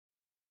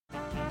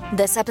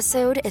This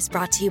episode is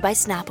brought to you by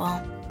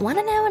Snapple. Want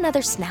to know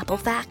another Snapple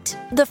fact?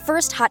 The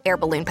first hot air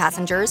balloon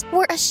passengers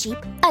were a sheep,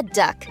 a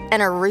duck,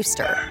 and a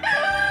rooster.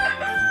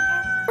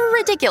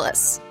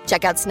 Ridiculous.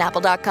 Check out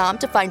Snapple.com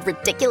to find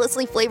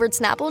ridiculously flavored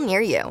Snapple near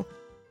you.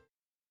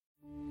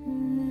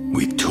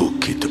 We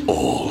took it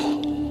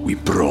all. We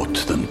brought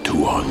them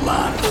to our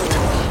land.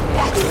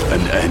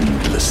 An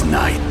endless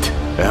night,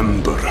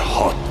 ember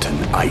hot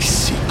and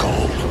icy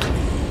cold.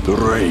 The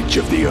rage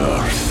of the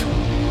earth.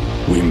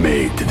 We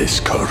made this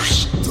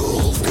curse.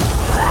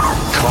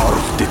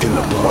 Carved it in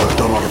the blood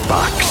on our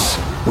backs.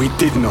 We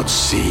did not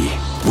see.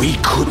 We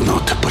could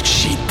not, but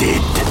she did.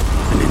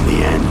 And in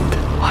the end,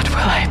 what will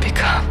I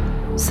become?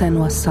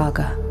 Senua's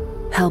Saga.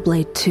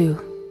 Hellblade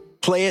 2.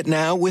 Play it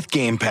now with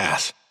Game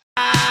Pass.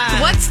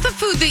 What's the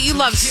food that you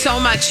love so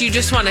much you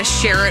just want to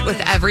share it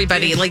with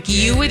everybody? Like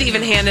you would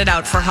even hand it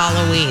out for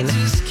Halloween.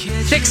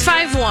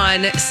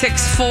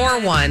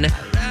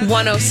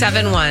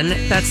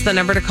 651-641-1071. That's the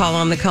number to call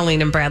on the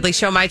Colleen and Bradley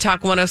Show. My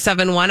Talk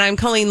 1071. I'm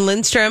Colleen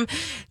Lindstrom.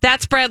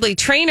 That's Bradley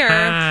Trainer.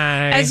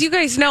 Hi. As you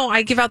guys know,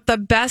 I give out the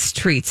best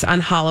treats on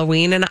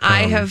Halloween, and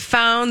I have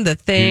found the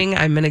thing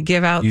I'm going to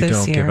give out this year.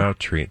 You don't give out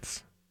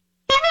treats.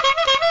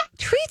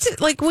 Treats,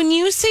 like when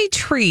you say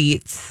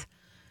treats,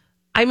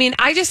 I mean,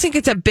 I just think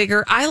it's a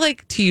bigger, I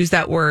like to use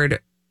that word.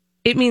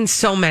 It means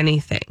so many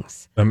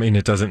things. I mean,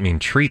 it doesn't mean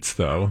treats,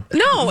 though.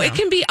 No, it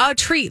can be a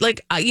treat.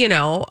 Like, a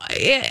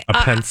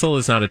pencil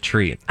is not a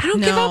treat. I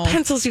don't give out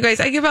pencils, you guys.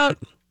 I give out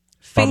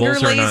finger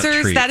Bubbles are not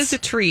lasers. treats. That is a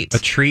treat. A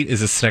treat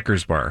is a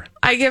Snickers bar.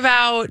 I give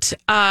out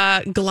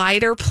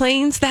glider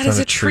planes. That is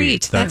a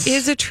treat. That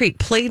is a treat.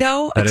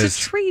 Play-Doh. It's a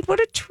treat. What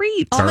a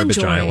treat. Garbage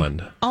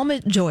Island.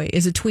 Almond Joy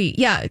is a tweet.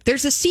 Yeah,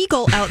 there's a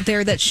seagull out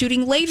there that's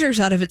shooting lasers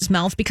out of its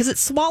mouth because it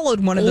swallowed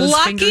one of those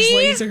fingers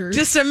lasers.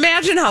 Just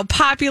imagine how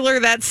popular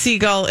that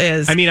seagull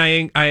is. I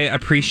mean, I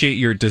appreciate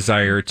your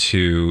desire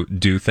to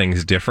do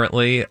things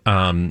differently.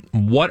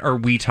 What are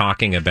we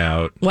talking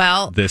about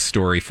this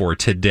story for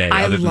today,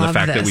 other than the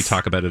fact that we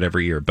talk about it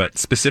every year, but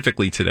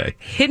specifically today?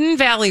 Hidden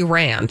Valley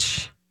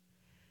Ranch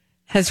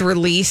has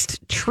released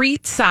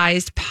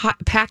treat-sized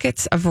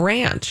packets of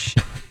ranch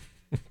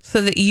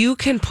so that you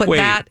can put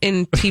that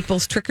in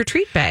people's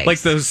trick-or-treat bags.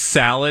 Like those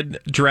salad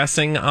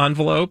dressing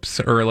envelopes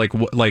or like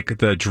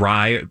the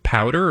dry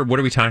powder? Or what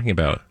are we talking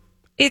about?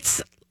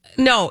 It's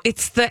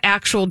the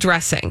actual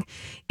dressing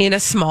in a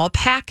small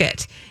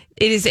packet.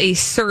 It is a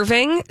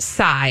serving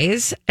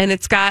size, and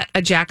it's got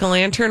a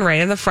jack-o'-lantern right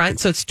in the front,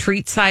 so it's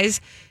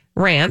treat-size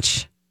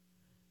ranch.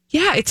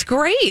 Yeah, it's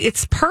great.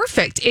 It's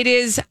perfect. It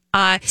is.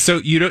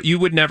 So you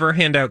would never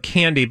hand out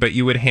candy, but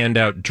you would hand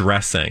out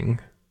dressing.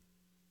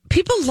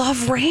 People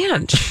love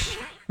ranch.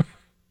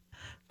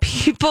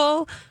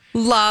 People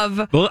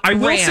love. Well, I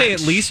will ranch. say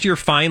at least you're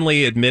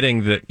finally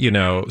admitting that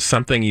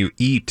something you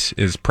eat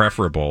is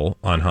preferable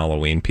on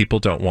Halloween. People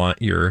don't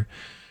want your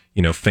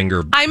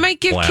finger. I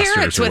might give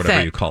carrots or with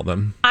whatever it. You call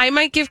them. I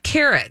might give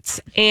carrots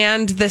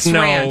and this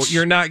ranch. No,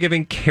 you're not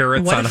giving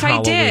carrots on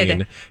Halloween. I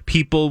did?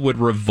 People would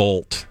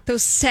revolt.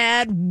 Those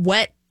sad,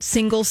 wet,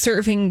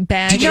 single-serving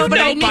bags. Did you but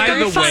know, I by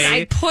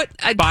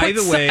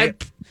the way, I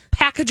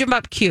package them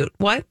up cute.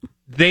 What?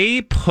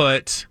 They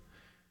put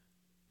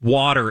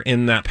water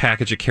in that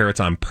package of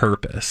carrots on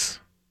purpose.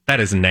 That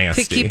is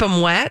nasty. To keep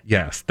them wet?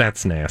 Yes,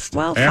 that's nasty.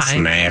 Well, That's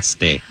fine.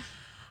 nasty.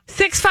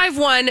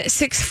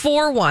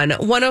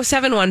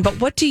 651-641-1071.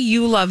 But what do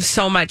you love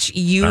so much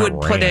you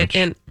would put it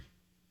in?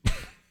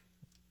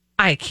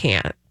 I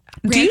can't.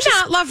 Do you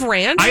not love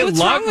ranch? I What's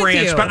love wrong with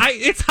ranch, you? but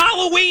it's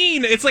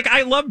Halloween. It's like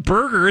I love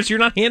burgers. You're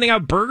not handing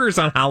out burgers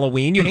on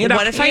Halloween. You hand out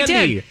candy. What if I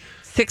did?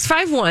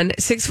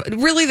 651-6.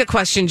 Really, the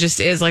question just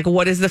is like,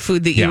 what is the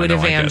food that you would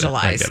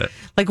evangelize? I get it.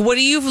 Like, what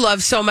do you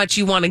love so much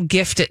you want to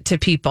gift it to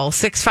people?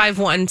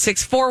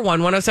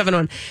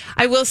 651-641-1071.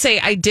 I will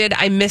say I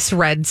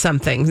misread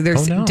something.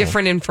 There's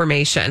different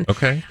information.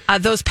 Okay.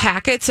 Those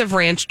packets of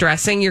ranch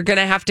dressing, you're going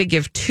to have to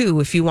give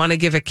 2 if you want to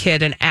give a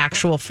kid an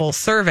actual full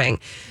serving,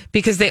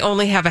 because they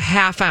only have a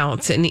half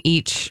ounce in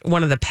each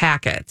one of the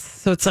packets.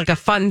 So it's like a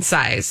fun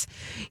size.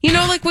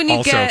 Like when you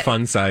also,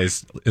 fun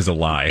size is a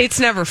lie. It's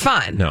never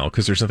fun. No,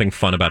 because there's nothing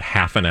fun about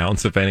half an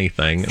ounce of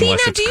anything,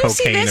 unless now, it's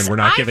cocaine, and we're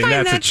not giving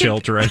that to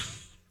children.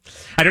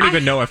 I don't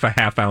even know if a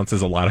half ounce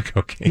is a lot of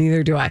cocaine.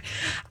 Neither do I.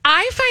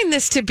 I find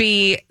this to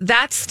be,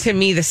 that's to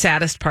me the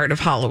saddest part of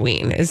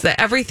Halloween, is that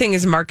everything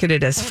is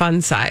marketed as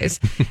fun size,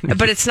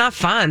 but it's not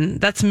fun.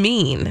 That's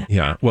mean.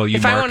 Yeah. Well,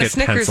 if I want a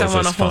Snickers, I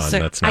want a whole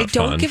Snickers. I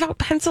don't give out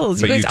pencils.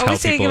 But you guys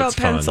always say I give out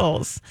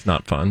pencils. It's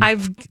not fun.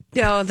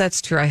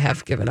 That's true. I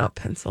have given out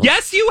pencils.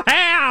 Yes, you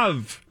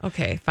have.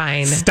 Okay,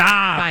 fine.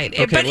 Stop. Fine.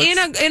 Okay, but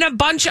in a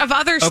bunch of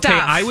other stuff. Okay,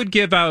 I would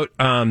give out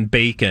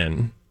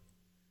bacon.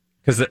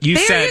 Because you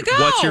said,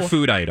 what's your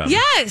food item?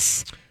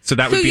 Yes. So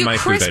that would be my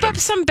food item. You crisp up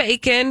some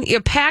bacon, you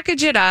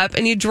package it up,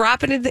 and you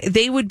drop it in.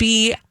 They would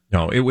be.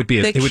 No, it would be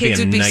a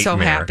nightmare. So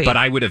happy. But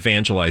I would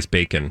evangelize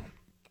bacon.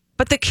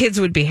 but the kids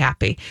would be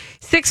happy.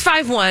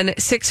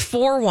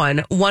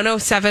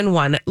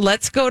 651-641-1071.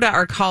 Let's go to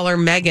our caller,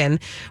 Megan.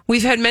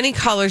 We've had many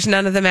callers.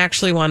 None of them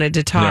actually wanted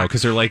to talk. No,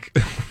 because they're like,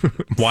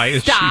 why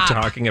is she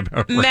talking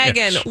about ranch?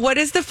 Megan, what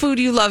is the food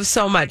you love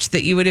so much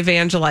that you would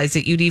evangelize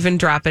that you'd even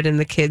drop it in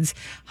the kids'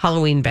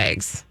 Halloween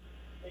bags?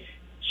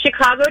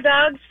 Chicago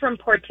dogs from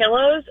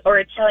Portillo's or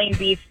Italian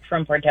beef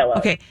from Portillo's.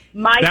 Okay.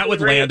 That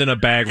would land in a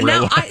bag real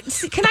well.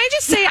 Can I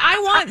just say,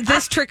 I want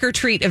this trick or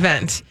treat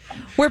event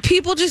where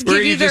people just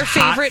give you their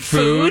favorite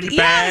food.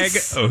 Bag.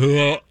 Yes.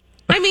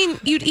 I mean,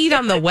 you'd eat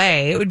on the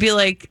way. It would be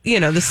like,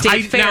 the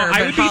state fair. Now,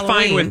 I would be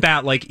fine with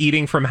that, like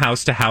eating from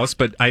house to house,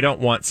 but I don't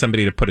want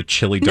somebody to put a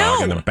chili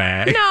dog in a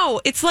bag. No,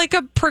 it's like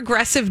a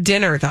progressive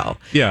dinner, though.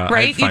 Yeah,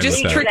 right? You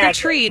just trick or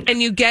treat,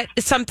 and you get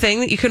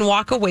something that you can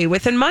walk away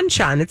with and munch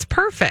on. It's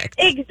perfect.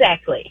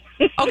 Exactly.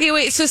 Okay,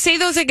 wait. So say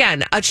those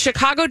again. A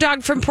Chicago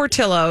dog from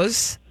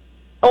Portillo's,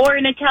 or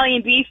an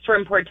Italian beef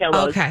from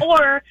Portillo's, okay.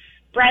 Or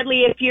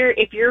Bradley, if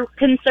you're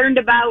concerned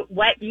about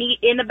wet meat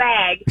in a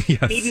bag,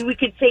 yes. Maybe we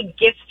could say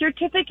gift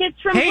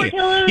certificates from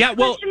Portillo's. Yeah,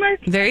 well,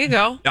 there you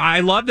go. I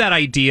love that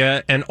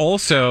idea. And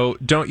also,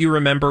 don't you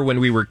remember when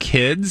we were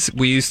kids,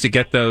 we used to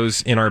get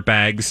those in our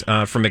bags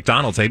from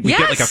McDonald's? We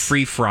get like a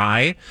free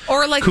fry.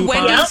 Or like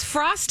coupon. Wendy's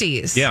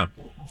Frosties. Yeah.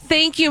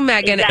 Thank you,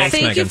 Megan. Exactly.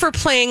 Thank Megan. you for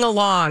playing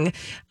along.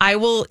 I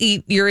will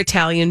eat your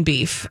Italian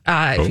beef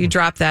if you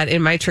drop that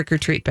in my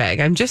trick-or-treat bag.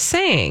 I'm just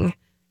saying.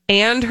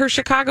 And her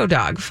Chicago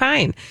dog.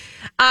 Fine.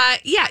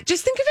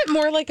 Just think of it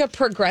more like a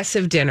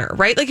progressive dinner,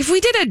 right? Like if we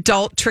did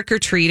adult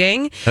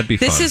trick-or-treating,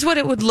 this is what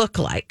it would look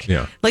like.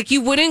 Yeah. Like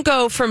you wouldn't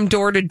go from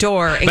door to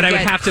door and But I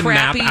would have to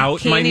map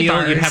out my meal.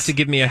 Bars. You'd have to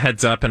give me a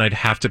heads up and I'd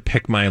have to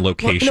pick my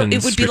location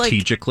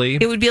strategically.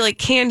 It would be like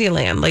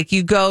Candyland. Like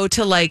you go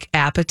to like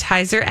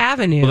Appetizer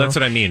Avenue. Well, that's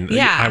what I mean.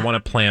 Yeah. I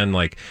want to plan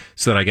like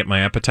so that I get my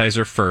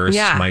appetizer first,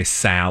 my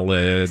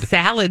salad.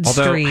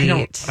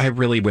 Street. I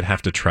really would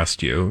have to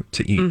trust you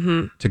to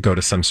eat, to go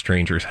to some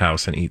stranger's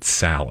house and eat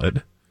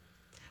salad.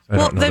 I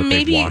don't know that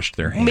they've washed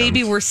their hands.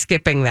 Maybe we're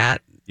skipping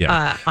that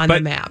on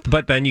the map.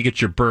 But then you get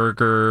your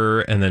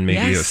burger and then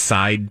maybe a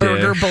side dish.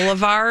 Burger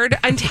Boulevard.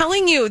 I'm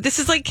telling you, this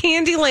is like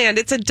Candyland.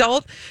 It's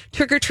adult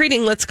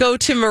trick-or-treating. Let's go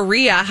to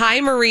Maria.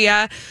 Hi,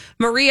 Maria.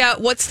 Maria,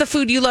 what's the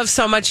food you love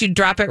so much you'd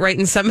drop it right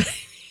in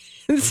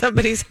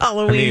somebody's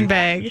Halloween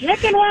bag?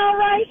 Chicken wild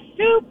rice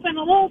soup and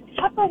a little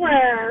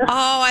Tupperware. Oh,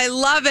 I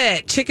love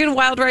it. Chicken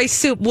wild rice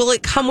soup. Will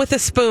it come with a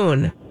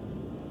spoon?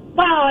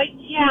 Well,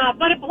 yeah,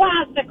 but a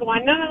plastic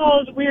one. None of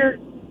those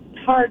weird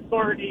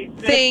cardboardy.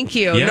 Thank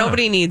you. Yeah.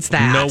 Nobody needs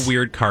that. No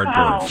weird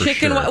cardboard for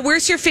sure.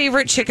 Where's your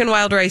favorite chicken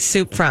wild rice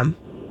soup from?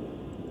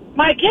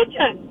 My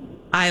kitchen.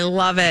 I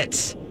love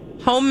it.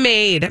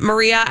 Homemade.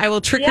 Maria, I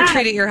will trick or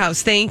treat at your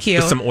house. Thank you.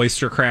 With some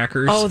oyster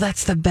crackers. Oh,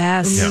 that's the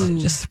best. Yeah.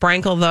 Just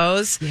sprinkle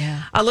those.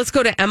 Yeah. Let's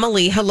go to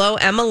Emily. Hello,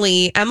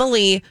 Emily.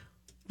 Emily,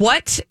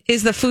 what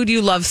is the food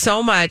you love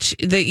so much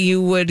that you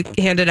would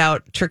hand it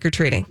out trick or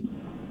treating?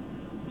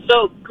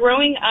 So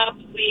growing up,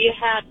 we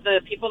had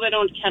the people that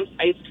owned Kemp's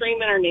ice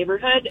cream in our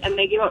neighborhood, and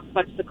they gave out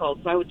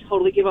fudgsicles. So I would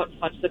totally give out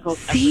fudgsicles.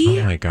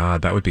 Oh my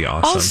God, that would be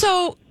awesome.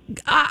 Also,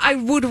 I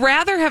would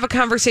rather have a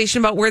conversation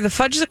about where the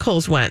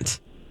fudgsicles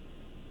went.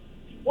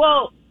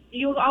 Well,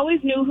 you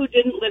always knew who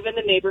didn't live in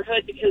the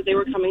neighborhood because they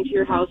were coming to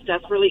your house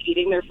desperately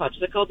eating their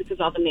fudgsicle because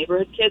all the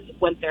neighborhood kids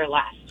went there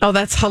last. Oh,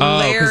 that's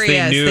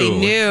hilarious. They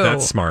knew.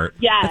 That's smart.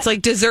 Yeah. It's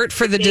like dessert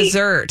for the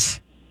dessert.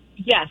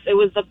 Yes, it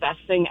was the best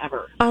thing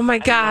ever. Oh, my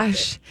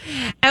gosh.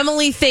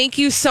 Emily, thank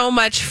you so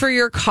much for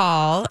your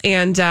call.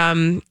 And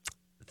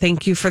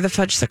thank you for the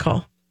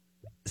fudgsicle.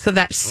 So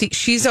that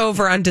she's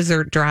over on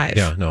dessert drive.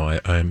 Yeah, no,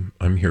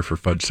 I'm here for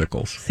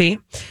fudgsicles. See?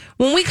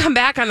 When we come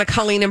back on the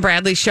Colleen and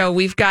Bradley show,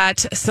 we've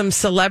got some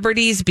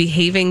celebrities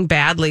behaving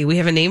badly. We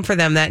have a name for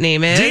them. That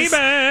name is...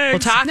 D-bags. We'll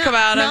talk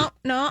about them.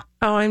 No.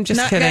 Oh, I'm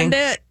just kidding.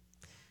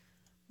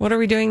 What are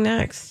we doing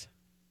next?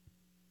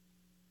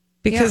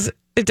 Because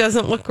it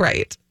doesn't look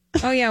right.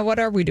 Oh, yeah. What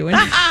are we doing?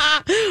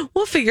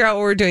 We'll figure out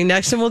what we're doing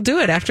next, and we'll do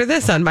it after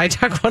this on My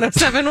Talk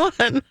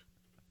 1071.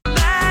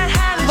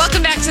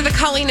 Welcome back to the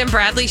Colleen and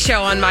Bradley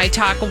show on My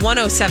Talk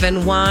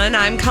 1071.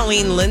 I'm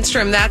Colleen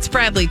Lindstrom. That's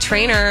Bradley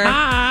Trainer.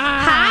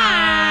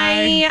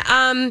 Hi.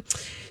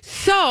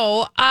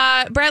 So,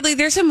 Bradley,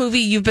 there's a movie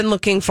you've been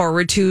looking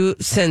forward to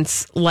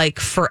since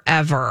like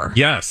forever.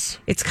 Yes.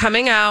 It's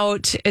coming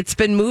out. It's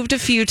been moved a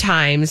few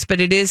times,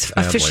 but it is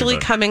officially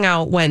coming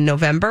out when?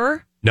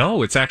 November?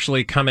 No, it's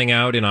actually coming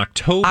out in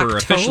October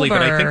officially,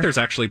 but I think there's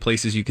actually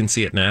places you can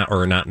see it now,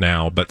 or not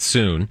now, but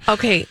soon.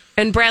 Okay.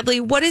 And Bradley,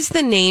 what is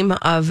the name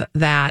of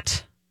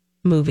that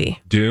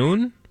movie?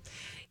 Dune?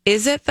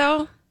 Is it,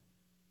 though?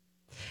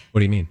 What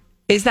do you mean?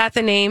 Is that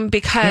the name?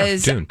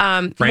 Because Dune.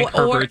 Frank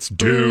Herbert's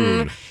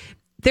Dune.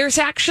 There's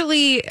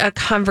actually a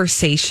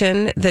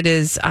conversation that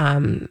is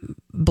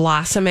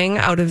blossoming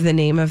out of the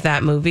name of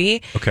that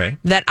movie. Okay.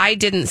 That I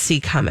didn't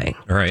see coming.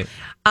 All right.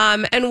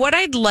 And what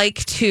I'd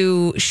like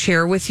to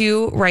share with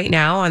you right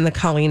now on the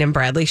Colleen and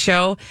Bradley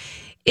show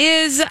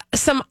is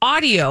some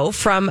audio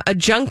from a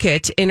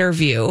junket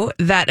interview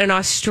that an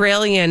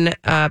Australian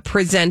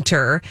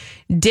presenter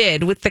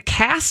did with the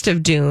cast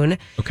of Dune,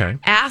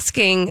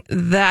 asking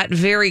that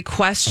very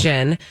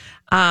question.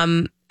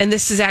 And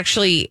this has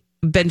actually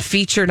been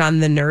featured on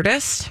The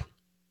Nerdist.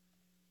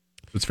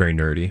 It's very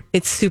nerdy.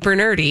 It's super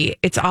nerdy.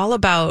 It's all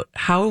about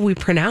how we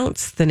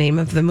pronounce the name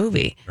of the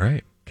movie.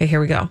 Right. Okay,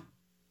 here we go.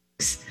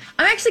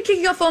 I'm actually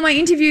kicking off all my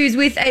interviews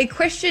with a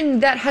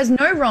question that has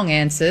no wrong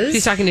answers.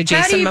 She's talking to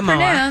Jason Momoa. How do you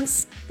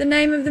pronounce the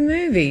name of the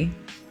movie?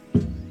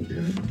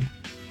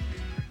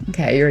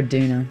 Okay, you're a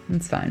Dooner.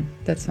 That's fine.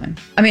 That's fine.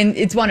 I mean,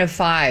 it's one of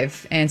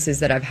 5 answers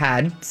that I've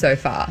had so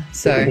far.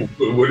 So,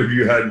 what have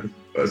you had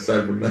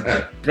aside from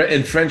that?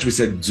 In French, we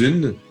said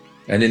Dune,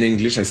 and in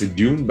English, I said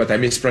Dune, but I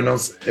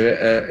mispronounce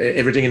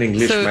everything in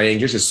English. My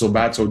English is so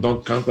bad, so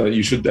don't count.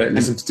 You should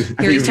listen to.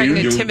 Here he's talking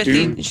to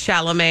Timothée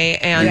Chalamet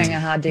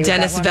and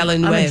Denis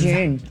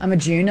Villeneuve. I'm a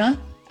Duner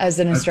as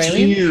an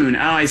Australian. Dune. Oh,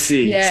 I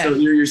see. Yeah. So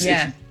you're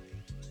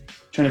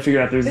trying to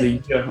figure out there's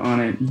the on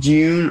it.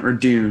 Dune or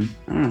Dune?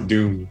 I don't know.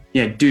 Dune.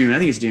 Yeah, Dune. I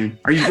think it's Dune.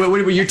 Are you?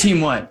 What your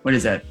team? What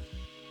is that?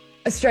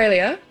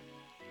 Australia.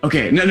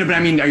 Okay, no, but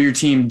I mean, are your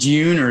team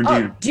Dune or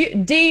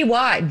Dune?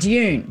 D-Y,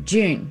 Dune.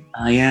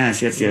 Yes.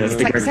 That's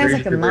the sounds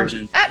like a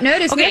version.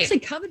 Notice we actually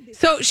covered this.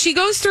 So she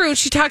goes through and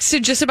she talks to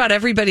just about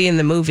everybody in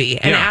the movie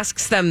and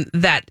asks them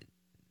that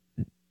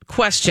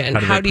question.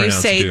 How do you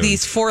say Dune?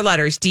 These 4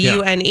 letters,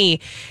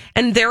 D-U-N-E?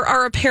 And there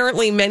are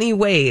apparently many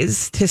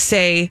ways to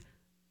say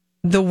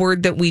the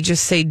word that we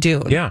just say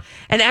Dune. Yeah.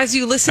 And as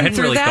you listen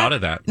through really thought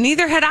of that.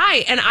 Neither had I.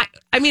 And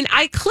I mean,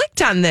 I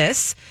clicked on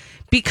this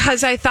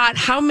because I thought,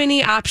 how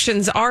many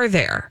options are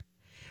there?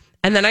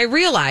 And then I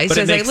realized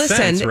as I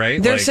listened,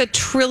 there's a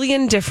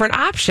trillion different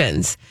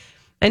options.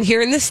 And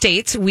here in the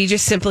States, we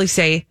just simply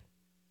say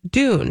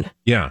Dune.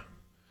 Yeah.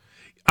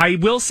 I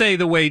will say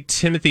the way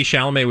Timothée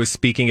Chalamet was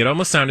speaking, it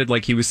almost sounded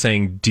like he was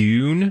saying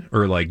Dune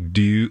or like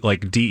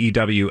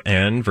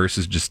D-E-W-N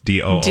versus just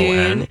D-O-O-N.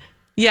 Dune.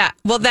 Yeah.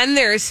 Well, then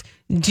there's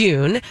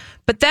Dune.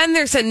 But then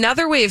there's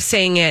another way of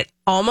saying it,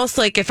 almost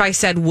like if I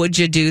said, would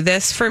you do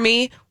this for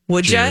me?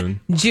 Would you?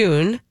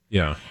 June.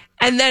 Yeah.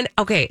 And then,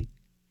 okay,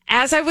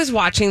 as I was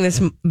watching this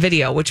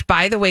video, which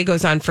by the way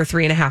goes on for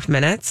 3.5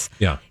 minutes,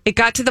 it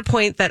got to the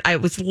point that I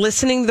was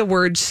listening to the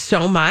words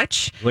so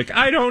much. Like,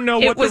 I don't know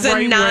what the right way is. It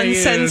was a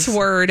nonsense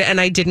word and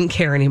I didn't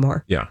care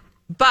anymore. Yeah.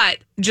 But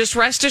just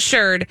rest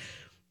assured,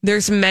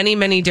 there's many,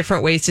 many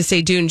different ways to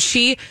say Dune.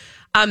 She,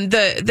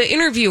 the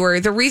interviewer,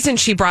 the reason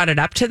she brought it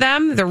up to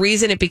them, the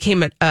reason it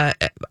became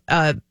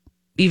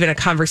even a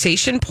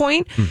conversation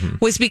point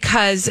was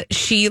because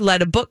she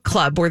led a book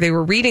club where they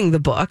were reading the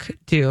book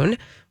Dune,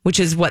 which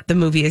is what the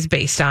movie is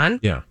based on.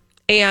 Yeah.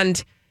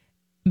 And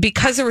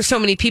because there were so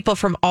many people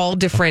from all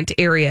different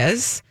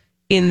areas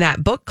in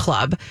that book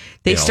club,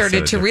 they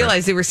started to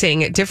realize they were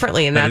saying it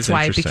differently. And that's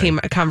why it became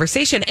a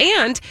conversation.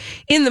 And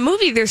in the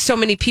movie, there's so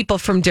many people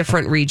from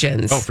different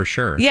regions. Oh, for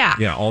sure. Yeah.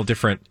 Yeah. All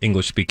different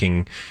English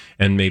speaking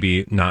and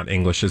maybe not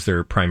English as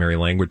their primary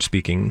language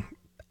speaking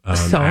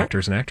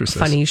actors and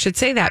actresses. Funny you should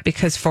say that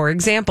because, for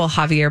example,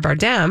 Javier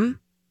Bardem,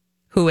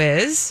 who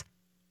is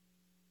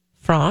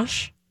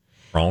French,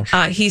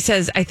 he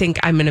says, I think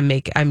I'm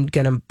going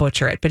to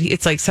butcher it, but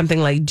it's like something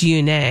like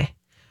Dune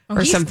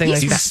or something like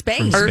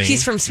that.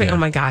 He's from Spain. Yeah. Oh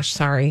my gosh,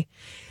 sorry.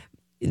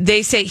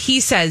 They say, he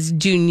says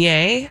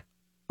Dune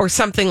or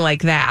something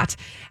like that.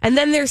 And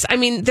then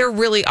there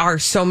really are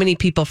so many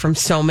people from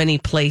so many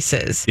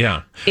places.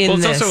 Yeah. Well,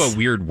 it's also a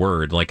weird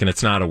word, and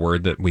it's not a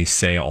word that we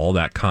say all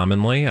that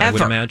commonly, I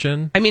would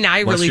imagine. I mean,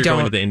 Unless you're don't.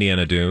 Going to the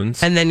Indiana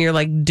Dunes. And then you're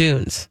like,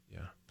 Dunes.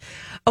 Yeah.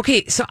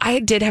 Okay, so I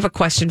did have a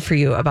question for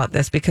you about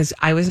this because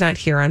I was not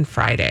here on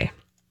Friday.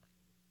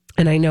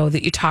 And I know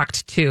that you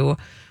talked to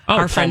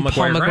our friend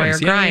Paul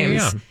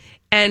McGuire-Grimes. Yeah.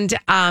 And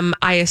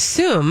I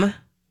assume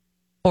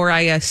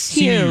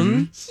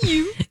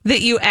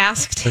that you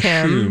asked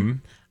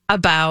him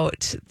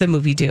about the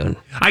movie Dune.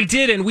 I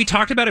did, and we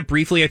talked about it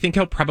briefly. I think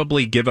he'll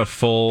probably give a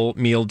full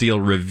meal deal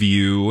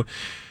review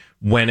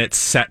when it's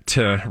set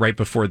to right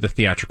before the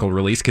theatrical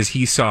release, because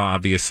he saw,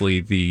 obviously,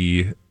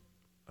 the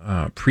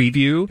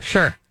preview.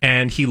 Sure.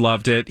 And he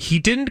loved it. He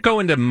didn't go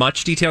into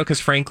much detail because,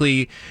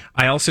 frankly,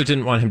 I also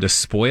didn't want him to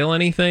spoil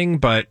anything,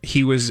 but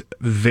he was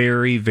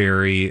very,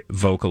 very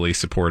vocally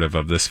supportive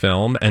of this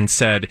film and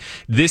said,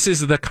 this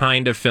is the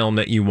kind of film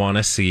that you want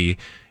to see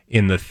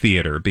in the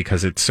theater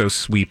because it's so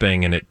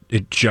sweeping and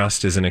it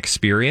just is an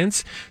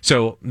experience.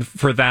 So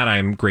for that,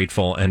 I'm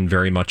grateful and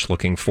very much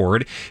looking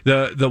forward.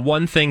 The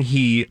one thing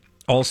he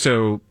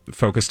also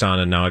focused on,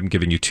 and now I'm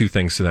giving you 2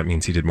 things, so that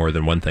means he did more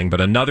than one thing,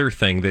 but another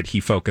thing that he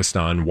focused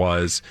on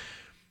was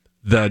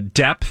the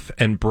depth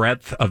and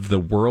breadth of the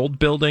world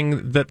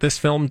building that this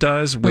film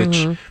does,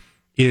 which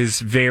is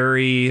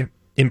very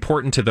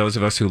important to those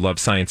of us who love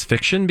science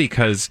fiction,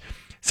 because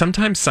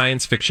sometimes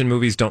science fiction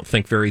movies don't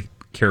think very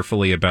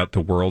carefully about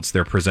the worlds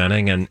they're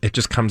presenting, and it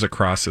just comes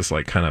across as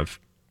like kind of,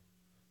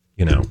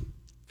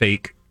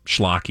 fake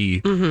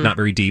schlocky, not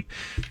very deep.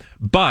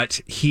 But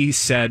he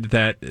said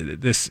that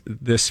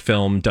this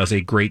film does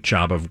a great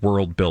job of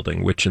world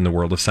building, which in the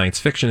world of science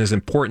fiction is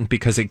important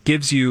because it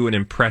gives you an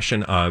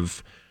impression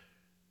of...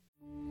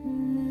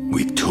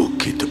 We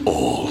took it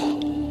all.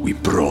 We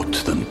brought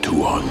them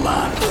to our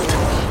land.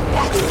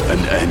 An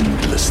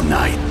endless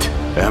night,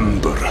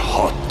 ember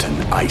hot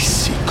and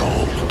icy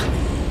cold.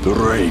 The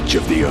rage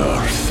of the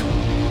earth.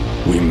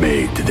 We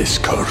made this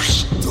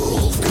curse.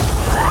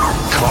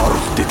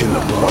 Carved it in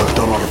the blood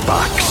on our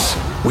backs.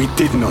 We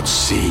did not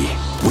see.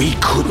 We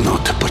could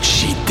not, but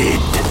she did.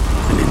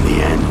 And in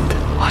the end...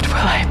 What will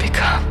I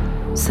become?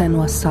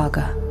 Senua's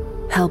Saga.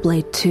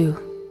 Hellblade 2.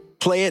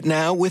 Play it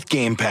now with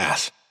Game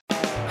Pass.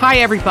 Hi,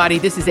 everybody.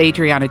 This is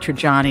Adriana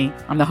Trajani.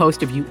 I'm the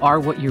host of You Are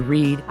What You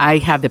Read. I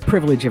have the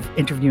privilege of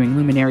interviewing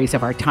luminaries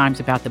of our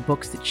times about the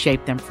books that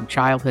shaped them from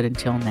childhood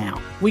until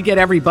now. We get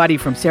everybody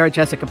from Sarah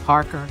Jessica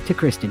Parker to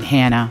Kristen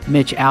Hanna,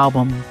 Mitch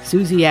Albom,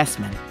 Susie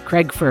Essman,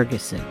 Craig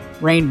Ferguson,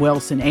 Rainn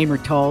Wilson, Amor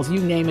Tolls, you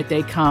name it,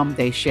 they come,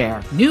 they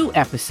share. New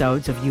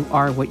episodes of You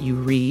Are What You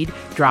Read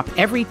drop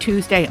every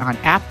Tuesday on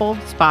Apple,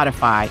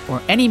 Spotify, or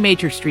any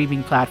major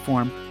streaming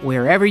platform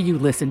wherever you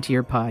listen to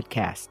your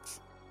podcasts.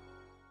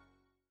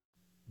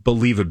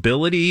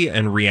 Believability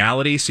and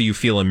reality, so you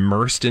feel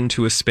immersed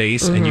into a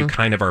space and you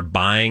kind of are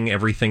buying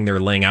everything they're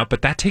laying out,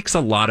 but that takes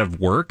a lot of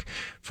work.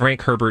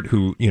 Frank Herbert,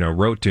 who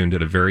wrote Dune,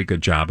 did a very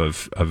good job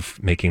of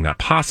making that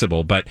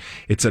possible, but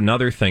it's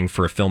another thing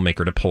for a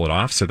filmmaker to pull it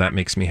off, so that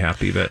makes me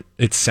happy that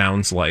it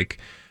sounds like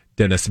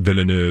Denis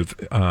Villeneuve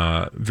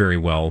very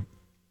well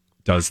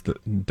does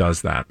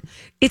that.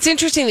 It's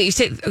interesting that you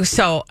say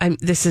so.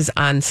 This is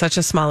on such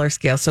a smaller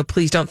scale, so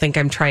please don't think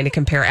I'm trying to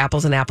compare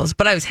apples and apples.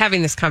 But I was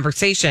having this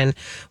conversation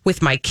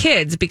with my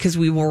kids because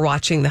we were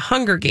watching The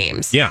Hunger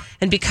Games. Yeah,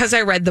 and because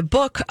I read the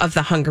book of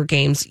The Hunger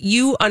Games,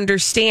 you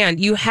understand.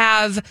 You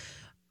have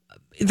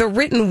the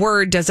written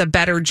word does a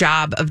better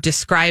job of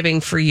describing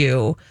for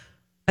you,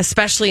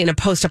 especially in a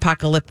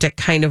post-apocalyptic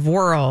kind of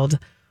world,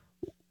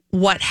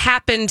 what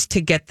happened to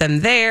get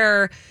them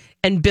there.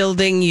 And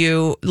building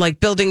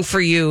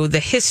for you the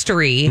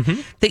history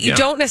that you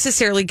don't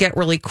necessarily get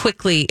really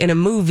quickly in a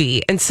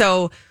movie. And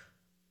so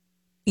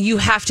you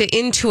have to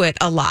intuit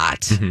a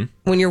lot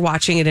when you're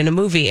watching it in a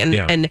movie.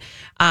 And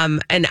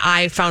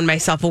I found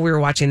myself while we were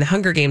watching The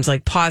Hunger Games,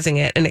 like pausing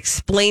it and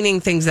explaining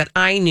things that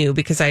I knew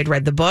because I had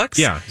read the books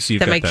so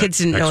that my kids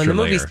didn't know in the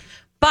movies.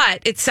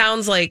 But it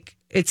sounds like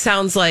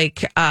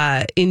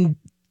in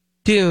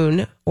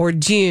Dune or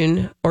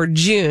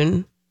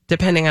June,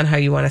 depending on how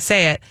you want to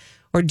say it,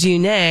 or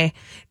Dune,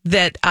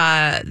 that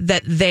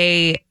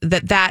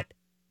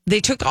they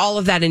took all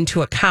of that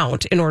into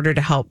account in order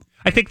to help.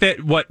 I think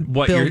that what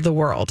build the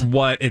world.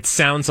 What it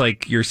sounds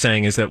like you're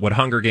saying is that what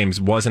Hunger Games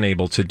wasn't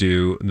able to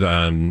do,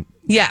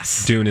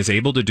 yes, Dune is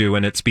able to do,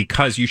 and it's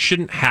because you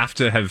shouldn't have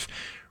to have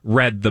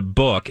read the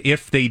book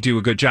if they do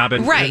a good job.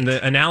 And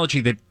the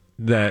analogy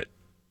that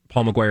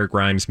Paul McGuire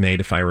Grimes made,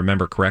 if I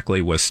remember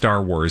correctly, was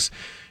Star Wars.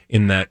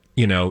 In that,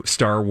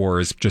 Star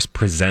Wars just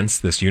presents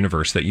this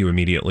universe that you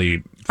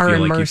immediately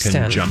feel like you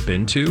can jump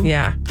into.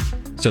 Yeah.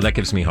 So that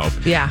gives me hope.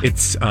 Yeah.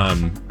 It's,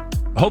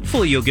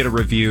 hopefully you'll get a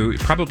review,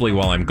 probably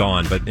while I'm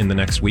gone, but in the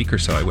next week or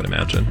so, I would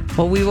imagine.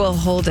 Well, we will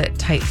hold it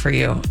tight for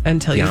you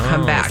until you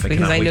come back,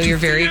 because I know you're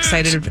very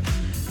excited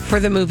for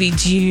the movie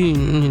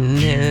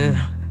Dune.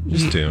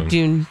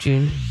 Dune.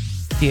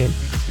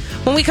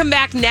 When we come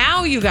back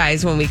now, you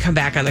guys, when we come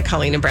back on the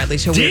Colleen and Bradley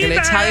Show, we're going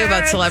to tell you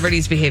about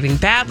celebrities behaving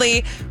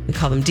badly. We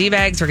call them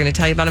D-bags. We're going to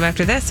tell you about them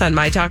after this on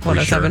My Talk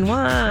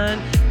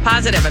 107.1.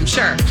 Positive, I'm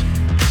sure.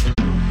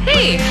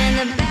 Hey.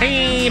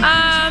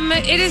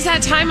 It is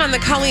that time on the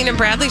Colleen and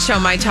Bradley Show,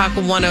 My Talk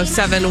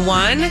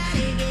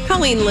 107.1.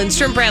 Colleen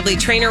Lindstrom, Bradley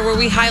Trainer, where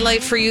we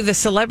highlight for you the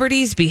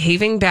celebrities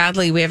behaving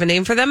badly. We have a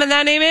name for them, and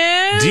that name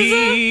is...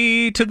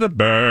 D to the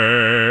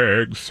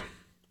Bags.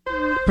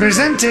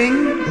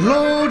 Presenting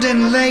Lord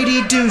and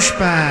Lady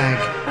Douchebag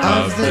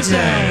of the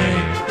Day.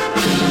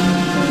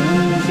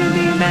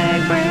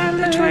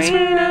 Bradley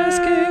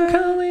Trainer,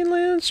 Colleen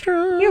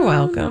Lindstrom. You're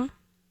welcome.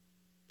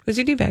 Who's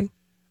your D-bag?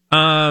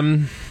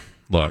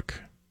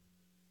 Look.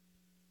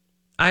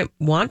 I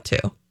want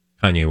to.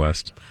 Kanye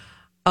West.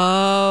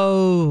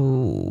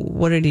 Oh,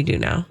 what did he do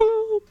now?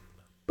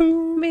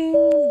 Boom, bing,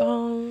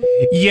 bong.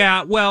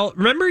 Yeah, well,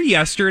 remember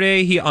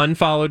yesterday he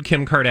unfollowed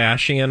Kim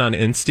Kardashian on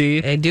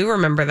Insta? I do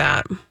remember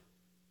that.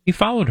 He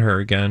followed her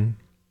again.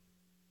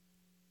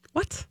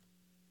 What?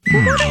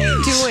 What are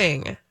you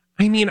doing?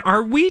 I mean,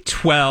 are we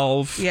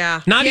 12?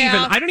 Yeah. Not even,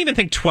 I don't even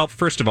think 12,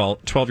 first of all,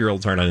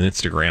 12-year-olds aren't on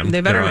Instagram.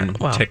 They better They're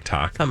on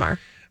TikTok. Some are.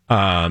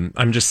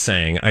 I'm just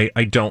saying,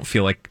 I don't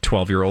feel like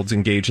 12-year-olds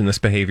engage in this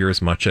behavior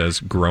as much as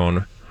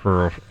grown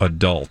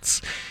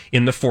adults,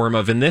 in the form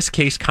of, in this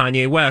case,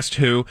 Kanye West,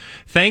 who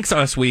thanks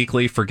Us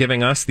Weekly for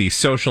giving us the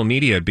social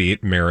media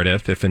beat,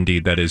 Meredith, if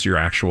indeed that is your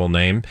actual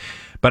name.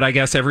 But I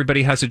guess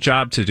everybody has a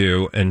job to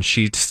do, and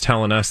she's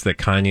telling us that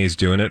Kanye's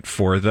doing it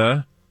for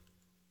the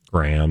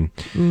Graham,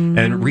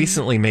 and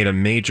recently made a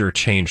major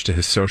change to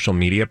his social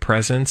media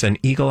presence, and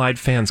eagle-eyed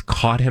fans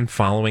caught him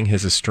following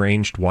his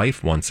estranged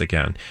wife once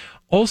again.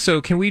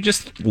 Also, can we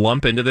just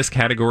lump into this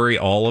category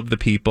all of the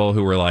people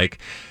who were like,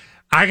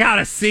 I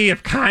gotta see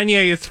if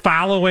Kanye is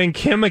following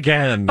Kim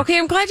again? Okay,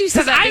 I'm glad you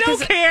said that. I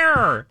don't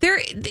care.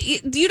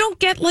 You don't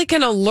get like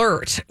an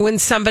alert when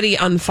somebody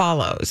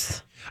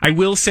unfollows. I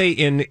will say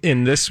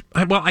in this,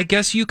 well, I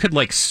guess you could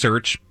like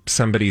search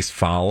somebody's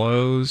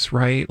follows,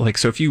 right? Like,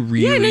 so if you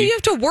really... Yeah, no, you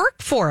have to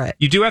work for it.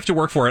 You do have to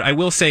work for it. I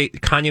will say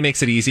Kanye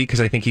makes it easy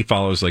because I think he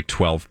follows like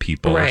 12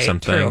 people or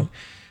something. True.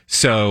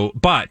 So,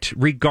 but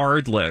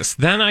regardless,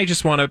 then I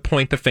just want to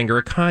point the finger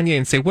at Kanye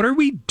and say, what are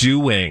we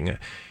doing?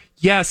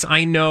 Yes,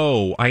 I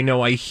know.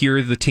 I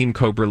hear the Team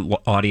Cobra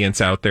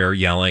audience out there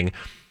yelling,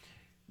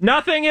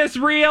 nothing is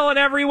real and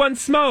everyone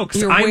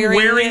smokes. I'm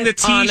wearing the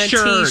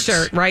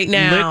t-shirt right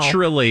now.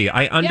 Literally.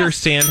 I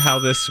understand how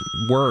this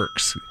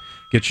works.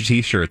 Get your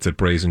t-shirts at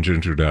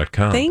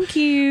brazenginger.com. Thank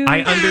you.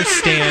 I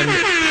understand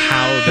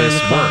how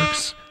this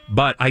works,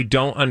 but I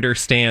don't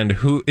understand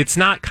who... It's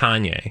not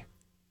Kanye.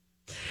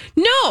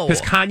 No.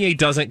 Because Kanye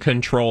doesn't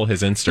control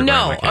his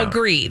Instagram account.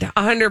 Agreed.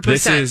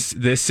 100%.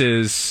 This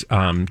is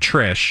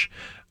Trish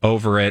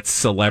over at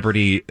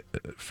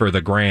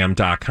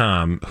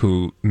celebrityforthegram.com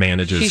who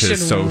manages his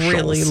socials. He should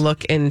really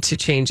look into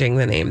changing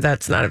the name.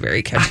 That's not a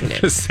very catchy name.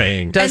 Just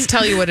saying. Does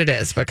tell you what it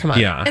is, but come on.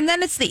 Yeah. And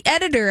then it's the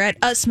editor at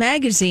Us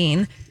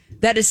Magazine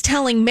that is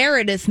telling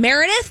Meredith,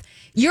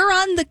 you're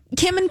on the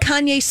Kim and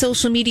Kanye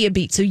social media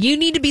beat, so you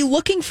need to be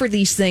looking for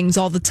these things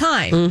all the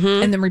time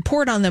and then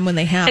report on them when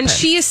they happen. And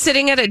she is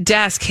sitting at a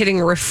desk hitting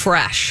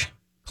refresh.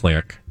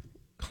 Click.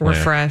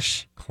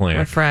 Refresh. Click.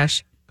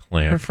 Refresh.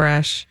 Click.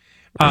 Refresh.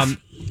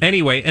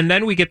 Anyway, and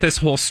then we get this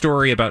whole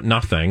story about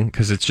nothing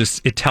because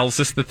it tells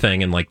us the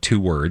thing in like 2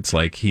 words,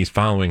 like he's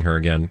following her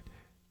again.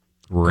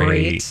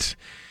 Great.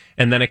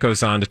 And then it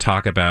goes on to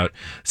talk about,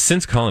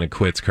 since calling it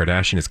quits,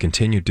 Kardashian has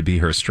continued to be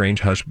her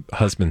estranged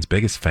husband's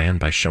biggest fan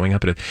by showing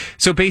up at it.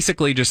 So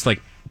basically just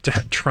like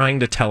trying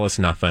to tell us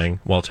nothing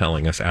while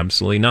telling us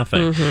absolutely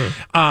nothing.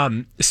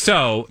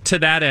 So to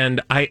that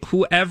end,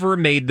 whoever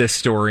made this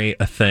story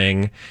a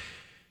thing,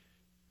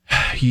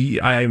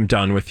 I am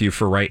done with you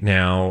for right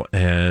now.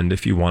 And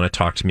if you want to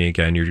talk to me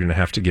again, you're going to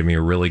have to give me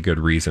a really good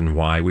reason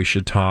why we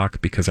should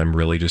talk, because I'm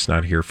really just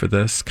not here for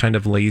this kind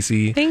of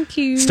lazy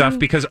stuff.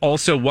 Because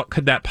also, what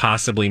could that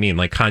possibly mean?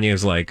 Like Kanye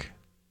is like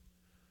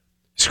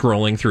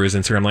scrolling through his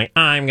Instagram, like,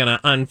 I'm going to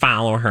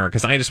unfollow her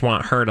because I just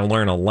want her to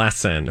learn a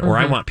lesson, or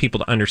I want people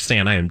to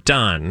understand I am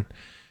done.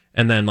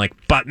 And then like,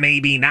 but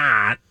maybe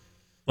not.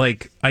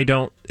 Like, I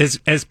don't,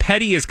 as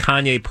petty as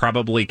Kanye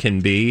probably can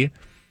be,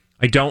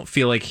 I don't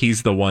feel like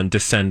he's the one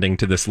descending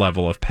to this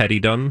level of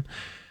pettydom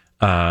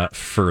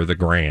for the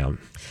gram.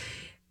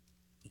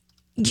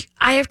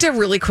 I have to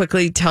really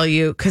quickly tell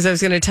you, because I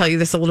was going to tell you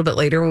this a little bit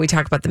later when we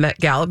talk about the Met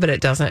Gala, but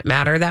it doesn't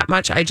matter that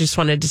much. I just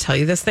wanted to tell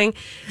you this thing,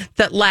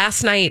 that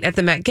last night at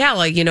the Met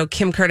Gala,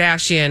 Kim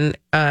Kardashian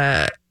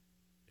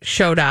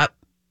showed up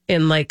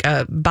in like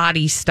a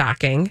body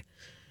stocking.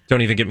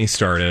 Don't even get me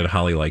started.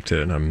 Holly liked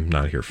it, and I'm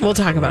not here for We'll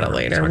talk about it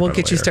later. We'll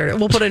get you started.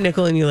 We'll put a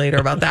nickel in you later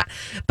about that.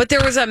 But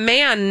there was a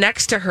man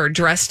next to her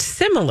dressed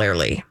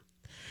similarly.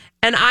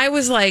 And I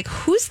was like,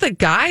 who's the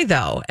guy,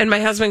 though? And my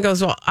husband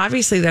goes, well,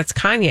 obviously that's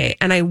Kanye.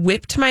 And I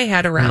whipped my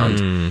head around.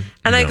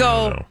 And I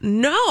go,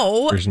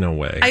 no. There's no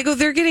way. I go,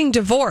 they're getting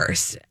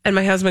divorced. And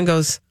my husband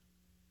goes,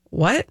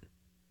 what?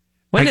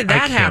 When did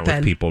that happen?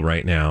 With people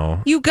right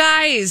now. You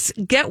guys,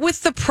 get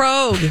with the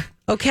Progue.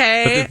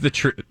 Okay. But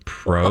the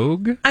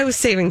Progue? I was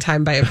saving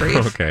time by a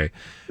brief. Okay.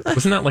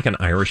 Wasn't that like an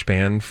Irish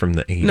band from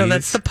the 80s? No,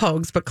 that's the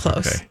Pogues, but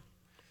close. Okay.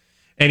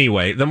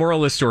 Anyway, the moral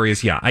of the story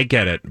is, I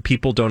get it.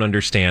 People don't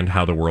understand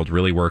how the world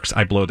really works.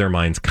 I blow their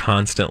minds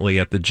constantly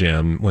at the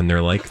gym when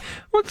they're like,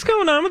 what's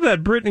going on with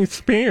that Britney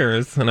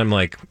Spears? And I'm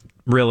like,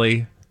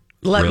 really?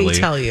 Let me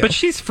tell you. But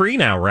she's free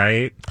now,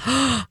 right?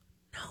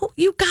 No,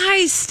 you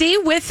guys, stay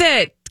with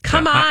it.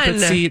 Come on. But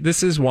see,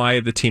 this is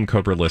why the Team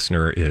Cobra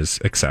listener is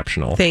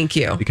exceptional. Thank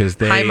you. Because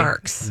high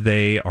marks.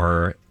 They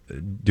are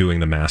doing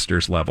the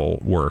master's level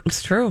work.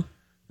 It's true.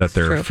 That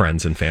their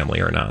friends and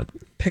family are not.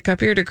 Pick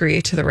up your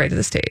degree to the right of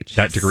the stage.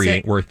 That degree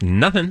ain't worth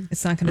nothing.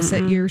 It's not going to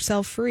set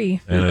yourself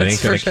free. And it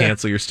ain't going to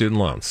cancel your student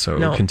loans. So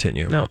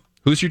continue. No.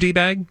 Who's your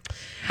D-bag?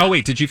 Oh,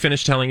 wait, did you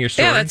finish telling your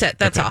story? Yeah, that's it.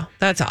 That's all.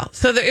 That's all.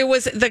 So it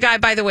was the guy,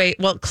 by the way,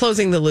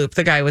 closing the loop,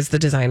 the guy was the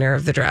designer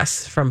of the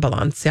dress from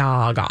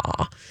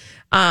Balenciaga.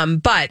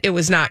 But it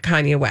was not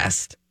Kanye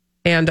West.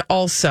 And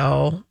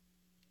also,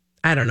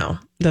 I don't know.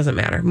 Doesn't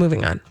matter.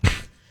 Moving on.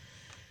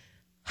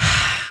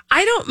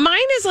 Mine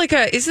is like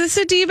is this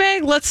a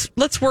D-bag?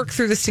 Let's work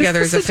through this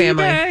together as a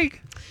family.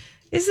 D-bag?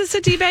 Is this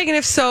a D-bag? And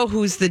if so,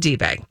 who's the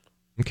D-bag?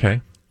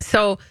 Okay.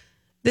 So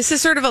this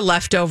is sort of a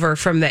leftover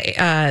from the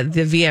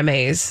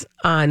VMAs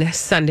on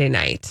Sunday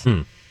night.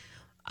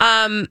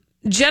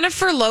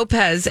 Jennifer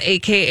Lopez,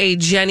 a.k.a.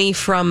 Jenny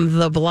from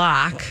the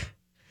Block,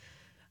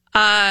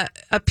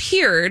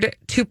 appeared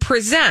to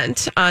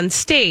present on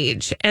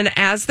stage. And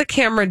as the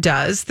camera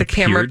does, the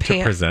camera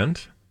to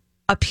present?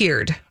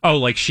 appeared. Oh,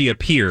 like she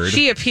appeared.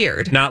 She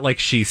appeared. Not like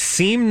she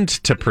seemed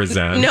to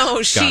present.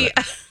 No, she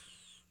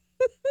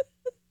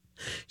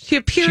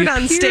appeared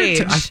on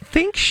stage. I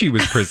think she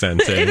was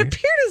presenting. It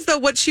appeared as though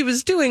what she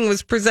was doing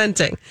was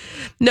presenting.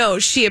 No,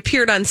 she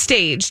appeared on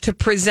stage to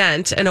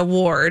present an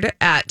award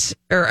at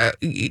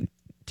the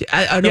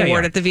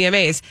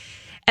VMAs.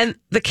 And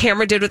the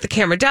camera did what the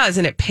camera does,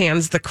 and it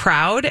pans the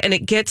crowd, and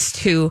it gets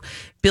to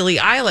Billie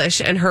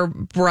Eilish and her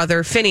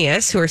brother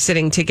Phineas, who are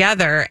sitting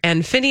together,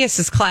 and Phineas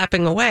is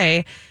clapping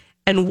away.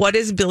 And what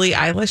is Billie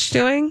Eilish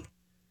doing?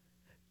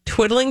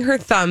 Twiddling her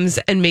thumbs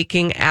and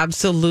making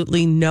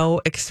absolutely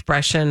no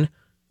expression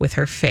with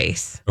her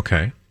face.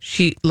 Okay.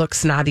 She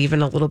looks not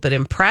even a little bit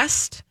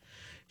impressed.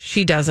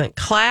 She doesn't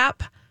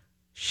clap.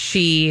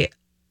 She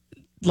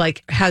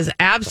has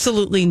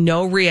absolutely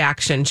no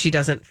reaction. She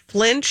doesn't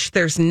flinch.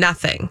 There's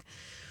nothing.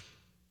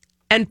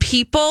 And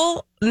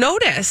people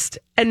noticed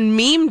and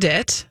memed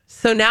it.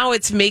 So now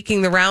it's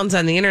making the rounds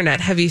on the internet.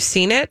 Have you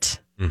seen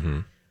it? Mm-hmm.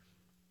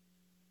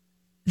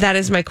 That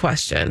is my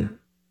question.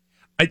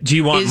 Do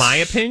you want my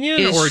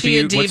opinion or what's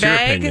your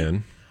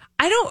opinion?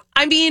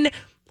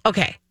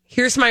 Okay,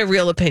 here's my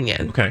real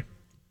opinion. Okay.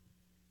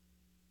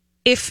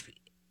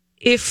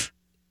 If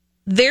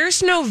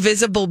there's no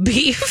visible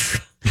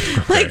beef,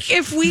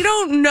 if we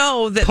don't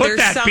know that Put there's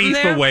that something beef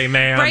there, away,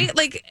 man.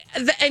 right?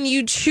 And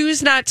you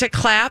choose not to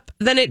clap,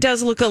 then it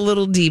does look a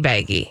little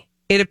D-baggy.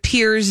 It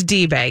appears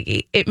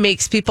D-baggy. It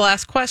makes people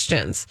ask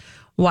questions.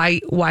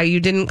 Why you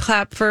didn't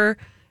clap for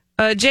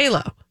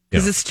J-Lo?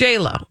 Because it's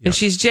J-Lo, and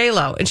she's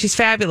J-Lo, and she's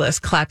fabulous.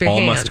 Clap your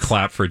hands. All must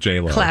clap for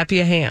J-Lo. Clap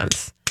your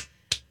hands.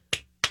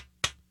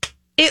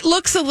 It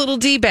looks a little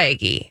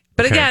D-baggy.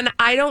 But again,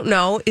 I don't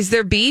know. Is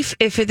there beef?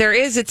 If there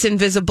is, it's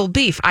invisible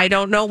beef. I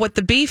don't know what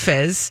the beef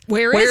is.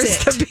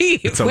 Where's the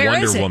beef? It's a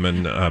Wonder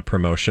Woman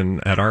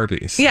promotion at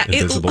Arby's. Yeah,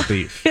 invisible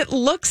beef. It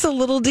looks a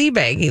little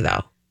D-baggy,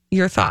 though.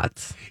 Your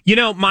thoughts?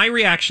 My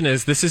reaction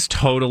is this is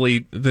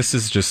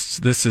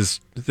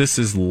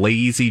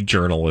lazy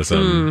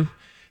journalism.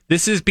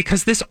 This is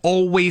because this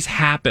always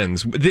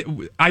happens.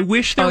 I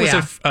wish there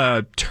was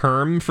a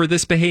term for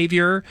this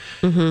behavior.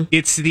 Mm-hmm.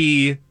 It's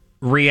the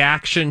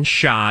reaction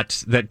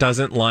shot that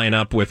doesn't line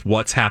up with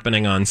what's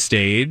happening on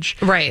stage.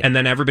 Right. And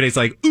then everybody's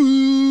like,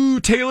 ooh,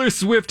 Taylor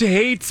Swift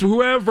hates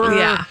whoever.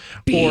 Yeah.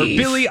 Or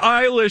Billie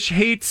Eilish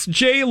hates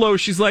J-Lo.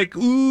 She's like,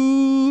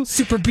 ooh.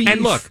 Super beef.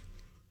 And look,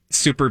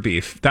 super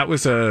beef. That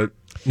was a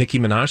Nicki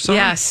Minaj song?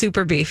 Yeah,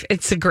 super beef.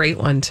 It's a great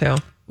one, too.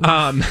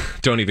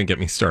 Don't even get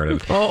me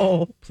started.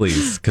 Oh.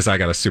 Please, because I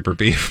got a super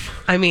beef.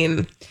 I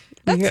mean,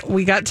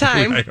 we got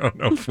time. I don't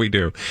know if we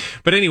do.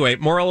 But anyway,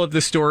 moral of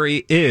the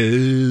story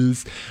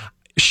is,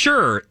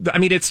 sure, I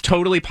mean, it's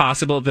totally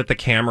possible that the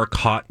camera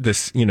caught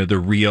this,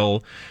 the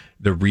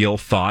real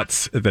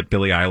thoughts that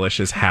Billie Eilish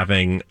is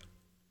having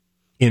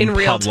in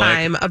real public,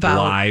 time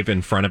about live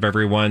in front of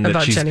everyone.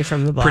 About that she's Jenny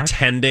from the Block.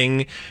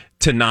 Pretending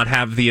to not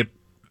have the,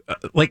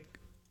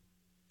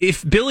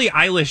 if Billie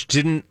Eilish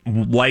didn't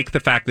like the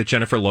fact that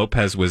Jennifer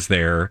Lopez was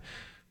there,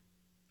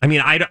 I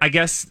mean, I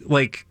guess,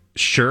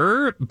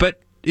 sure,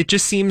 but it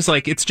just seems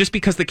like it's just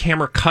because the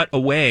camera cut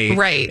away.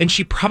 Right. And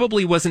she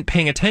probably wasn't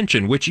paying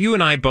attention, which you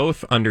and I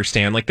both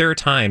understand. There are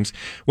times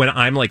when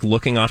I'm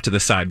looking off to the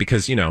side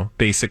because,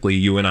 basically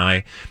you and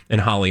I and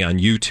Holly on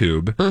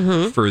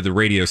YouTube for the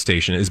radio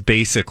station is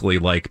basically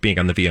like being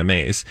on the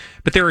VMAs.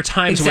 But there are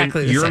times when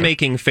you're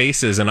making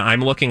faces and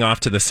I'm looking off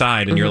to the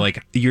side and you're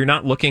like, you're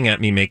not looking at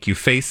me make you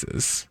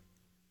faces.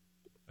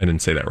 I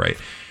didn't say that right.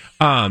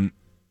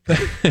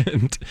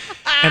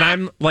 And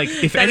I'm like,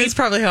 if that is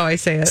probably how I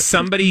say it.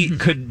 Somebody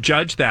could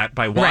judge that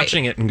by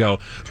watching it and go,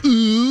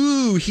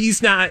 ooh,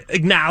 he's not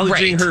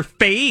acknowledging her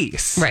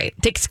face. Right.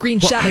 Take a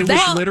screenshot I of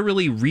that. was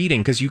literally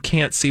reading because you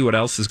can't see what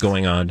else is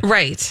going on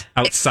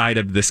outside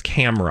of this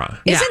camera.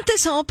 Isn't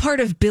this all part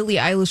of Billie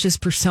Eilish's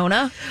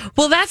persona?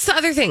 Well, that's the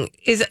other thing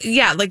is,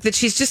 that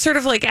she's just sort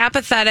of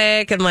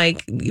apathetic and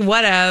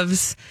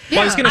whatevs. Yeah.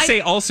 Well, I was going to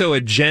say also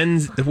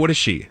what is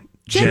she?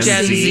 Gen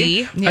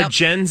Z. Yep. A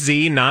Gen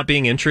Z not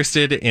being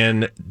interested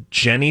in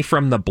Jenny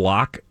from the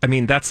Block. I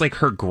mean, that's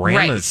her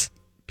grandma's.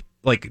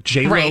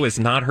 J-Lo is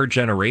not her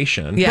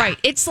generation. Yeah. Right.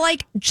 It's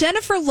like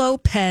Jennifer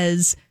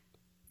Lopez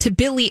to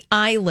Billie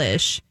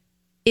Eilish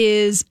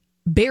is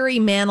Barry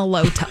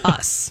Manilow to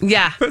us.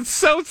 Yeah. It's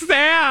so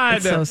sad.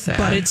 It's so sad.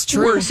 But it's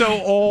true. We're so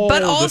old.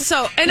 But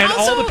also, and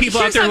all the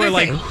people out there were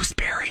like, who's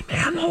Barry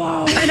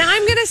Manilow? And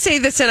I'm going to say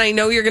this, and I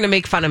know you're going to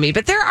make fun of me,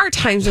 but there are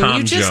times when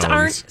you just Jones.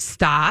 aren't.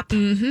 Stop.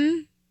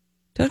 Mm-hmm.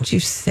 Don't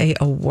you say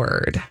a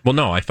word. Well,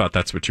 no, I thought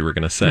that's what you were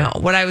going to say. No,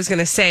 what I was going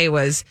to say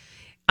was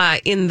on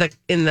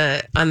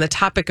the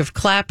topic of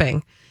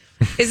clapping.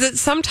 Is that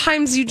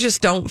sometimes you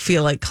just don't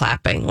feel like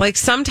clapping.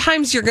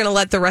 Sometimes you're going to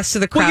let the rest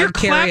of the crowd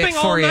carry it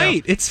for you.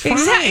 Night. It's fine.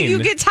 Exactly.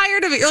 You get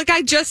tired of it. You're like,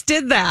 I just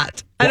did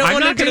that.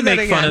 I'm not going to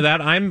make fun of that.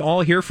 I'm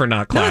all here for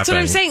not clapping. No, that's what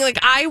I'm saying.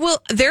 I will.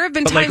 There have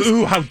been times.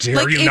 ooh, how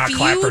dare you not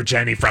clap for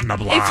Jenny from the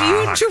Block?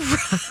 If you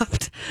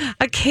dropped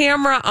a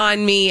camera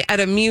on me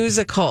at a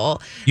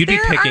musical, you'd be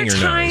picking your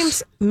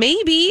nose.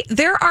 Maybe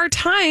there are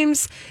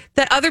times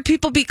that other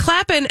people be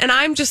clapping and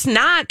I'm just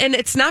not. And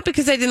it's not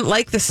because I didn't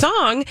like the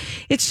song.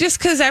 It's just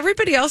because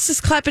everybody else is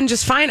clapping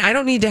just fine. I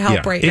don't need to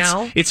help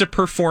now. It's a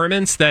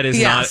performance that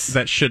is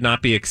that should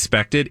not be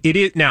expected. It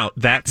is. Now,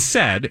 that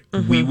said,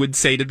 we would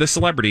say to the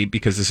celebrity,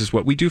 because this is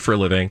what we do for a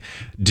living,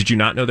 did you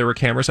not know there were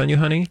cameras on you,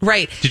 honey?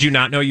 Right. Did you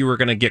not know you were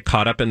going to get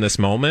caught up in this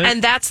moment?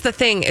 And that's the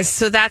thing.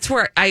 So that's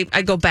where I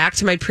go back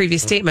to my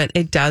previous statement.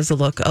 It does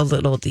look a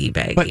little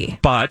D-baggy.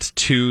 But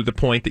to the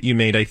point that you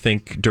made, I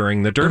think,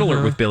 during the Dirt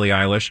Alert with Billie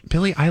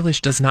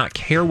Eilish does not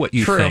care what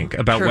you think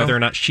about whether or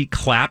not she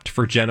clapped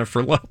for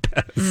Jennifer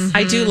Lopez.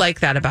 I do like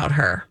that about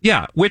her.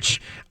 Yeah,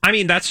 which, I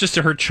mean, that's just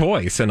her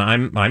choice, and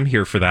I'm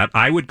here for that.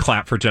 I would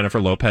clap for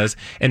Jennifer Lopez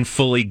and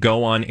fully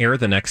go on air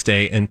the next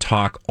day and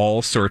talk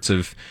all sorts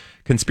of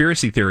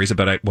conspiracy theories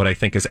about what I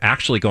think is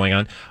actually going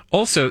on.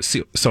 Also,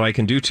 so I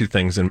can do two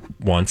things at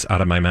once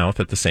out of my mouth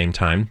at the same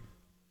time.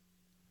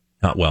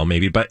 Not well,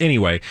 maybe. But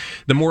anyway,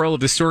 the moral of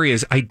the story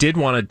is I did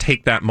want to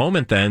take that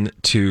moment then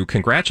to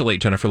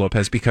congratulate Jennifer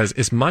Lopez, because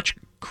as much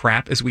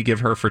crap as we give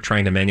her for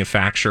trying to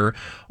manufacture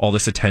all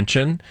this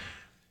attention,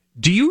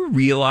 do you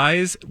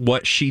realize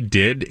what she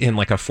did in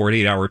like a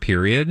 48-hour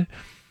period?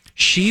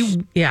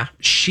 She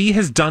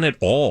has done it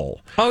all.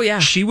 Oh, yeah.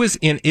 She was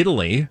in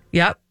Italy.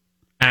 Yep.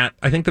 At,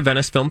 I think, the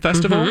Venice Film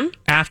Festival,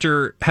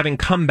 after having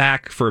come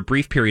back for a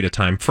brief period of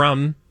time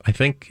from, I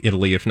think,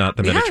 Italy, if not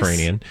the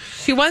Mediterranean.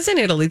 She was in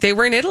Italy. They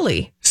were in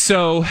Italy.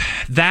 So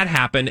that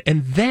happened.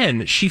 And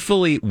then she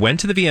fully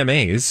went to the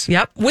VMAs.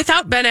 Yep.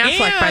 Without Ben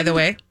Affleck, by the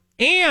way.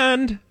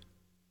 And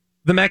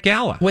the Met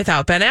Gala.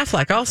 Without Ben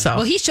Affleck also.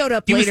 Well, he showed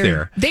up later. Was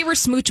there. They were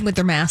smooching with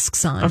their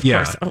masks on. Of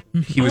course.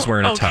 He was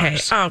wearing a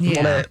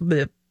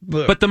tux.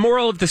 But the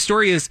moral of the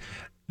story is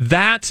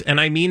that,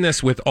 and I mean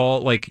this with all,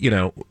 like, you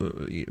know,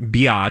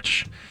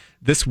 biatch,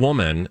 this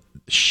woman,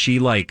 she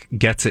like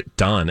gets it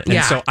done.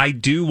 And so I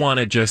do want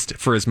to just,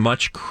 for as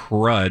much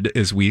crud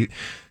as we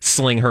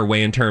sling her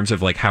way in terms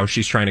of like how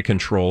she's trying to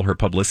control her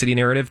publicity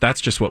narrative,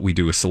 that's just what we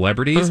do with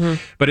celebrities.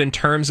 But in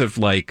terms of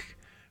like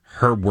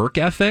her work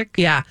ethic.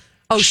 Yeah.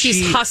 Oh,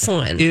 she's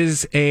hustling.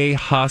 Is a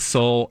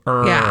hustler.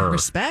 Yeah.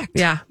 Respect.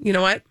 Yeah. You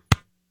know what?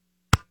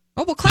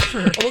 Oh, we'll clap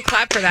for her. We'll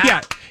clap for that.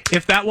 Yeah.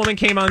 If that woman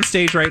came on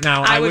stage right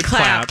now, I would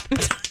clap.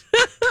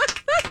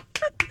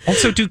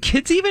 Also, do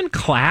kids even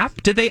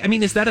clap? Did they? I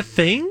mean, is that a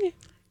thing?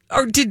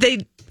 Or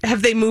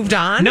have they moved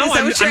on? No,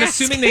 I'm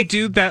assuming they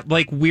do that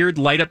like weird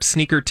light up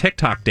sneaker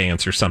TikTok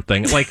dance or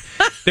something. Like,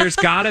 there's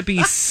got to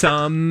be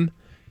some.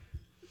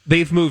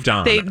 They've moved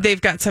on.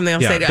 They've got something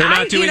else. Yeah, they're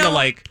not doing the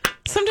like.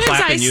 Sometimes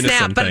I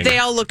snap, but they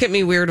all look at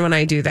me weird when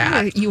I do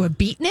that. You a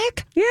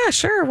beatnik? Yeah,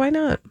 sure. Why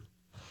not?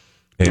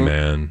 Hey,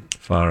 man,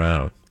 far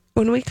out.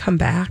 When we come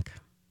back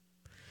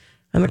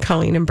on the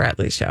Colleen and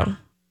Bradley show,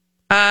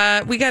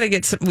 we got to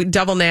get some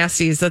double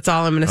nasties. That's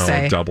all I'm going to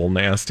say. Double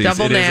nasties.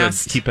 Double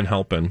nasties. Keeping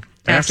helping.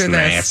 After this,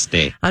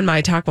 nasty. On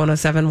My Talk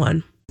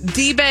 107.1.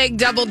 D-Bag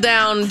double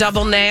down,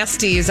 double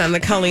nasties on the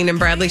Colleen and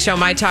Bradley show.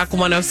 My Talk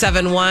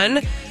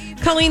 107.1.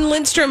 Colleen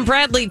Lindstrom,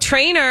 Bradley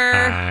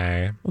Trainer.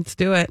 Hi. Let's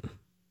do it.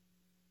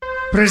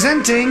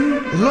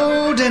 Presenting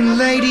Lord and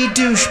Lady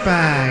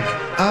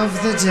Douchebag of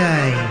the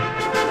Day.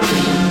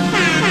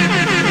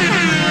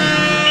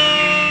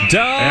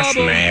 That's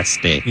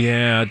nasty.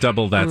 Yeah,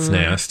 double that's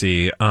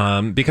nasty.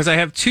 Because I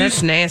have two.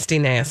 That's nasty.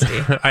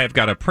 I have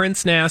got a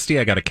Prince nasty.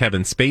 I got a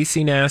Kevin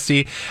Spacey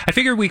nasty. I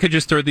figured we could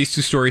just throw these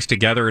two stories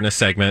together in a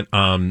segment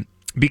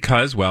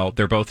because, well,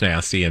 they're both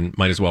nasty and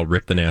might as well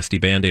rip the nasty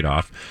Band-Aid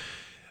off.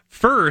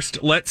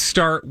 First, let's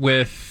start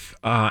with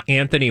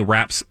Anthony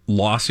Rapp's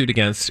lawsuit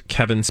against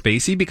Kevin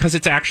Spacey, because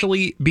it's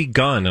actually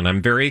begun, and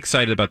I'm very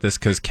excited about this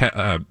because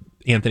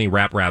Anthony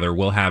Rapp,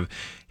 will have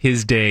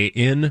his day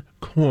in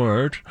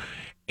court.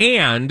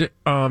 And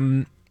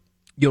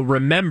you'll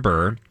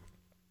remember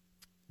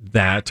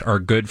that our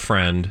good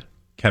friend,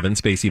 Kevin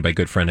Spacey, by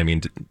good friend, I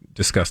mean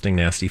disgusting,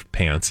 nasty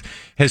pants,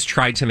 has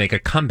tried to make a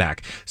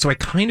comeback. So I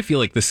kind of feel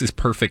like this is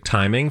perfect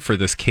timing for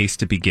this case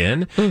to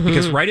begin,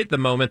 because right at the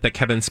moment that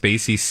Kevin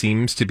Spacey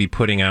seems to be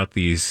putting out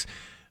these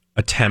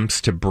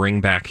attempts to bring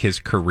back his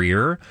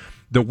career,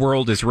 the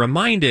world is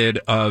reminded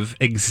of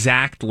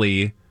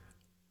exactly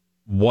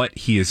what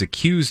he is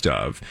accused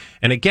of.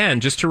 And again,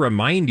 just to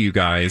remind you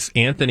guys,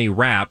 Anthony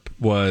Rapp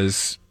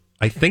was,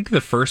 I think,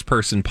 the first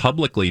person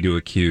publicly to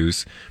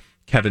accuse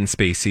Kevin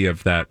Spacey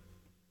of that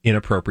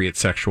inappropriate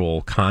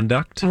sexual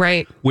conduct.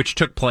 Right. Which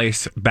took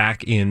place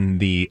back in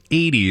the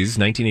 80s,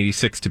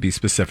 1986 to be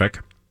specific,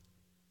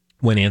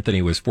 when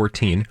Anthony was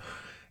 14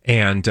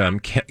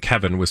 and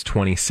Kevin was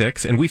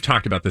 26. And we've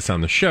talked about this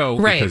on the show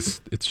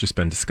because it's just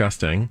been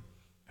disgusting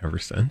ever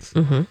since.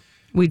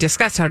 We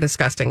discussed how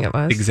disgusting it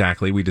was.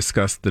 Exactly. We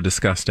discussed the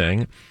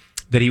disgusting.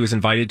 That he was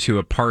invited to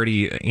a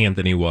party,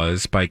 Anthony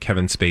was, by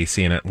Kevin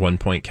Spacey. And at one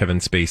point, Kevin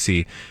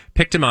Spacey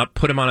picked him up,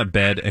 put him on a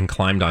bed, and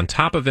climbed on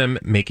top of him,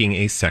 making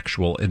a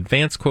sexual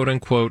advance, quote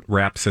unquote.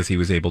 Rapp says he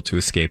was able to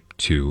escape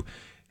to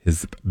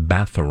his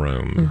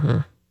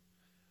bathroom.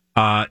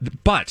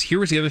 But here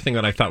was the other thing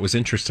that I thought was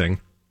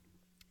interesting.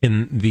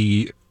 In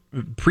the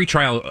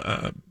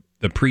pretrial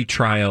the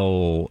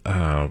pretrial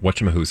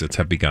whatchamahoozits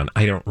have begun.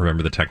 I don't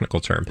remember the technical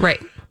term.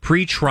 Right.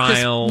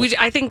 Pretrial.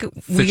 I think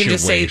we can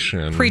just say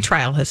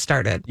pretrial has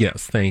started.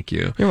 Yes, thank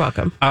you. You're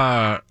welcome.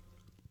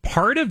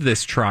 Part of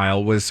this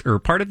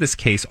part of this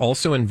case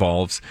also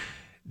involves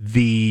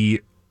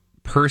the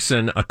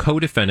person, a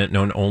co-defendant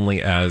known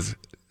only as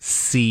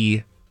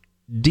CD.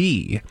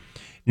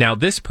 Now,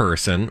 this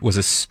person was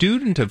a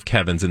student of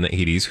Kevin's in the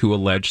 80s who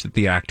alleged that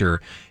the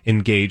actor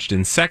engaged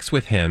in sex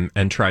with him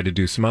and tried to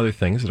do some other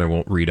things that I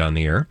won't read on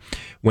the air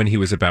when he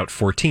was about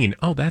 14.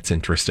 Oh, that's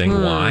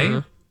interesting.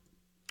 Why?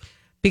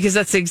 Because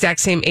that's the exact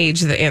same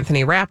age that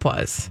Anthony Rapp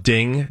was.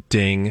 Ding,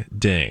 ding,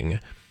 ding.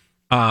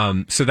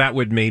 So that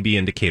would maybe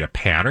indicate a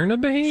pattern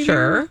of behavior.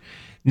 Sure.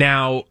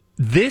 Now,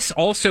 this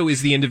also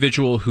is the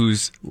individual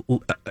whose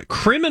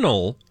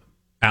criminal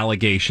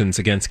allegations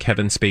against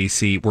Kevin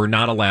Spacey were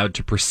not allowed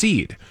to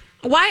proceed.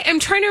 Why?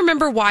 I'm trying to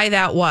remember why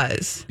that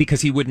was.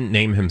 Because he wouldn't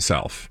name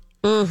himself.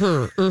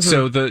 Mm-hmm.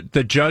 So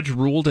the judge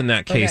ruled in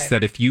that case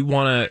that if you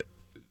want to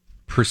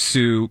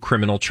pursue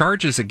criminal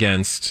charges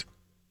against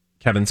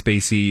Kevin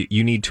Spacey,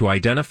 you need to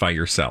identify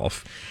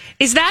yourself.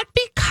 Is that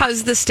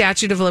because the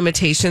statute of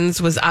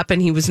limitations was up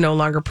and he was no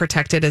longer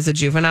protected as a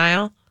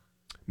juvenile?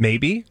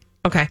 Maybe.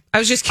 Okay. I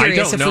was just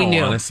curious if we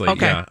knew. Honestly.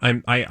 Okay. Yeah.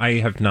 I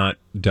have not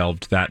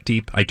delved that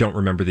deep. I don't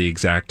remember the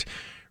exact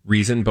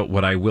reason, but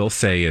what I will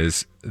say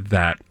is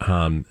that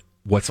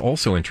what's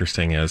also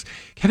interesting is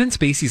Kevin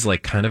Spacey's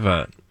like kind of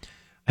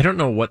I don't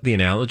know what the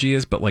analogy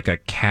is, but like a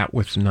cat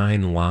with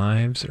 9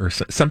 lives or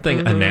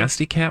something, a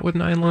nasty cat with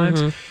 9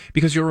 lives.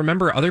 Because you'll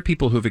remember other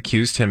people who've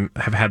accused him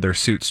have had their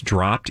suits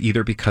dropped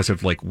either because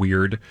of like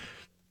weird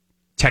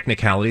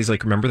technicalities.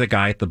 Like remember the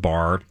guy at the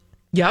bar?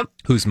 Yep.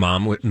 Whose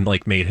mom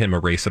like made him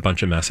erase a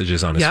bunch of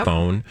messages on his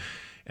phone.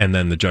 And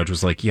then the judge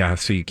was like, yeah,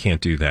 so you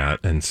can't do that.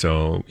 And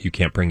so you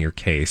can't bring your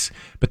case.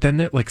 But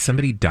then like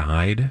somebody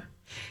died.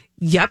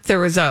 Yep.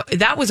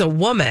 That was a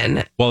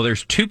woman. Well,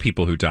 there's 2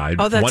 people who died.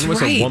 Oh, that's One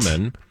was right. a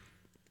woman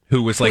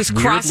who was like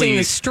crossing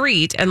the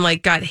street and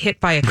like got hit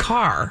by a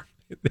car.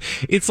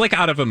 It's like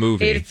out of a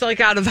movie. It's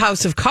like out of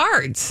House of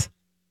Cards.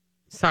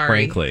 Sorry.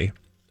 Frankly.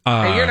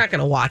 You're not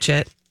going to watch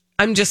it.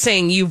 I'm just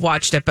saying you've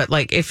watched it, but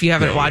like if you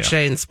haven't watched it,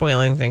 I didn't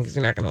spoil anything because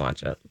you're not going to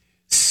watch it.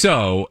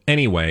 So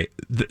anyway,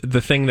 the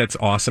thing that's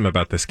awesome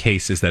about this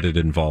case is that it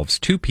involves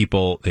 2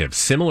 people. They have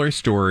similar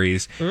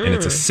stories and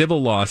it's a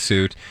civil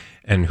lawsuit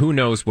and who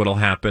knows what'll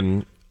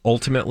happen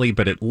ultimately,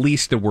 but at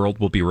least the world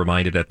will be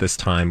reminded at this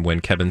time when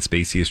Kevin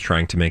Spacey is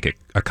trying to make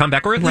a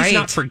comeback or at least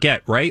not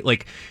forget, right?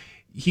 Like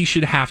he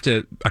should have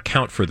to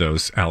account for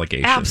those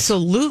allegations.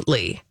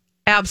 Absolutely.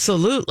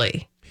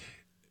 Absolutely.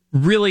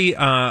 Really,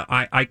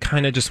 I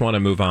kind of just want to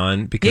move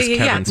on because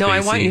Kevin Spacey... No, I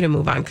want you to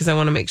move on because I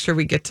want to make sure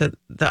we get to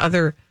the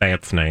other...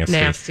 That's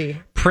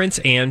nasty. Prince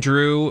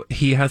Andrew,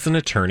 he has an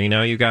attorney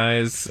now, you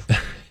guys.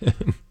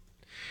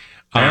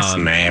 That's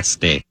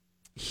nasty.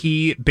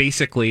 He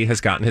basically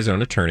has gotten his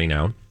own attorney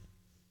now.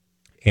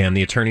 And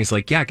the attorney's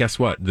like, yeah, guess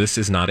what? This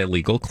is not a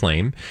legal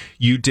claim.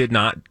 You did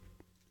not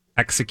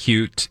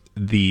execute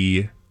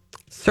the...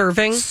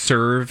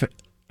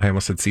 I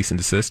almost said cease and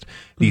desist.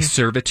 The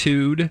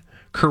servitude...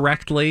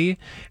 correctly,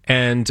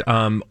 and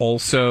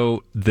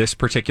also this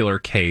particular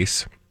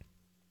case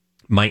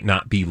might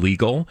not be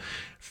legal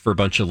for a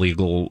bunch of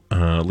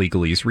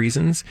legalese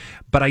reasons,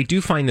 but I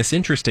do find this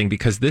interesting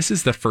because this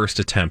is the first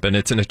attempt, and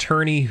it's an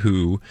attorney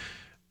who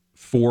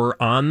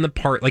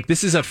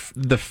this is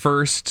the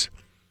first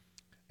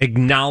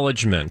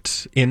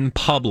acknowledgement in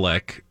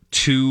public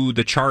to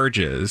the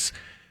charges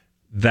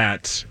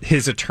that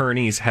his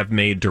attorneys have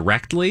made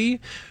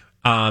directly,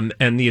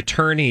 and the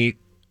attorney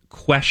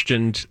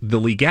questioned the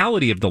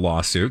legality of the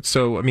lawsuit.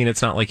 So, I mean,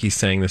 it's not like he's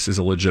saying this is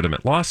a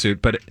legitimate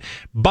lawsuit,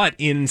 but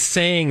in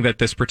saying that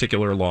this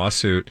particular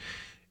lawsuit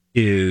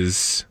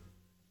is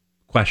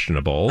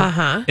questionable,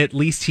 at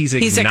least he's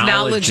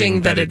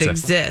acknowledging that it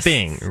exists.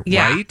 Thing,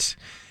 right?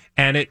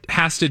 And it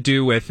has to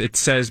do with, it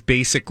says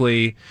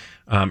basically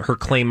her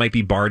claim might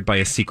be barred by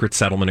a secret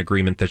settlement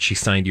agreement that she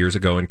signed years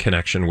ago in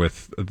connection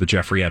with the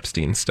Jeffrey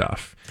Epstein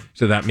stuff.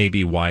 So that may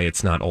be why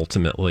it's not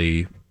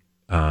ultimately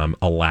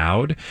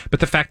allowed.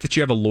 But the fact that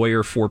you have a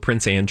lawyer for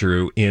Prince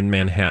Andrew in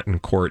Manhattan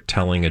court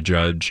telling a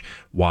judge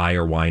why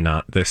or why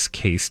not this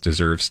case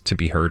deserves to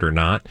be heard or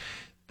not,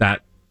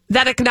 that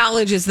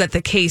acknowledges that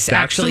the case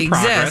actually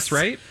exists,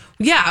 right?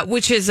 Yeah,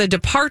 which is a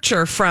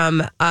departure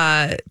from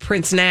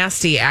Prince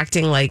Nasty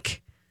acting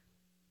like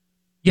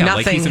nothing,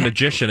 like he's a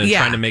magician and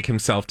trying to make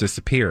himself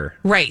disappear,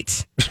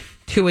 right,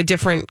 to a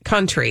different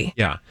country.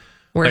 Yeah,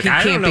 where like, he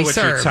can't I don't know be what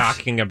served. You're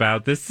talking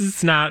about. This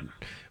is not.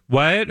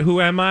 What? Who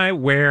am I?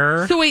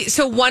 Where? So wait.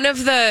 So one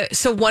of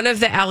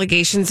the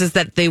allegations is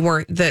that they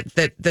weren't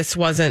that this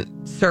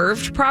wasn't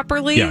served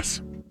properly.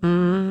 Yes.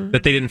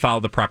 That they didn't follow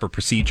the proper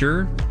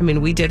procedure. I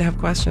mean, we did have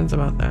questions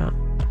about that.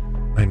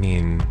 I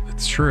mean,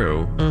 it's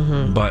true,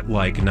 but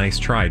like, nice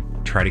try.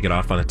 Try to get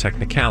off on a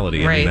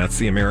technicality. Right. I mean, that's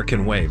the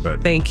American way.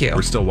 But thank you.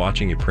 We're still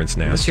watching you, Prince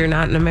Nasty. But you're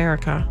not in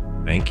America.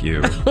 Thank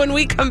you. When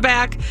we come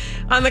back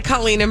on the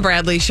Colleen and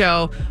Bradley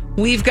Show,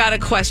 we've got a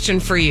question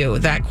for you.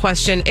 That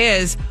question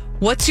is,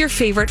 What's your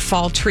favorite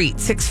fall treat?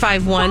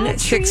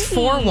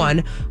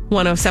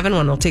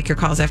 651-641-1071. We'll take your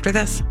calls after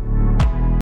this.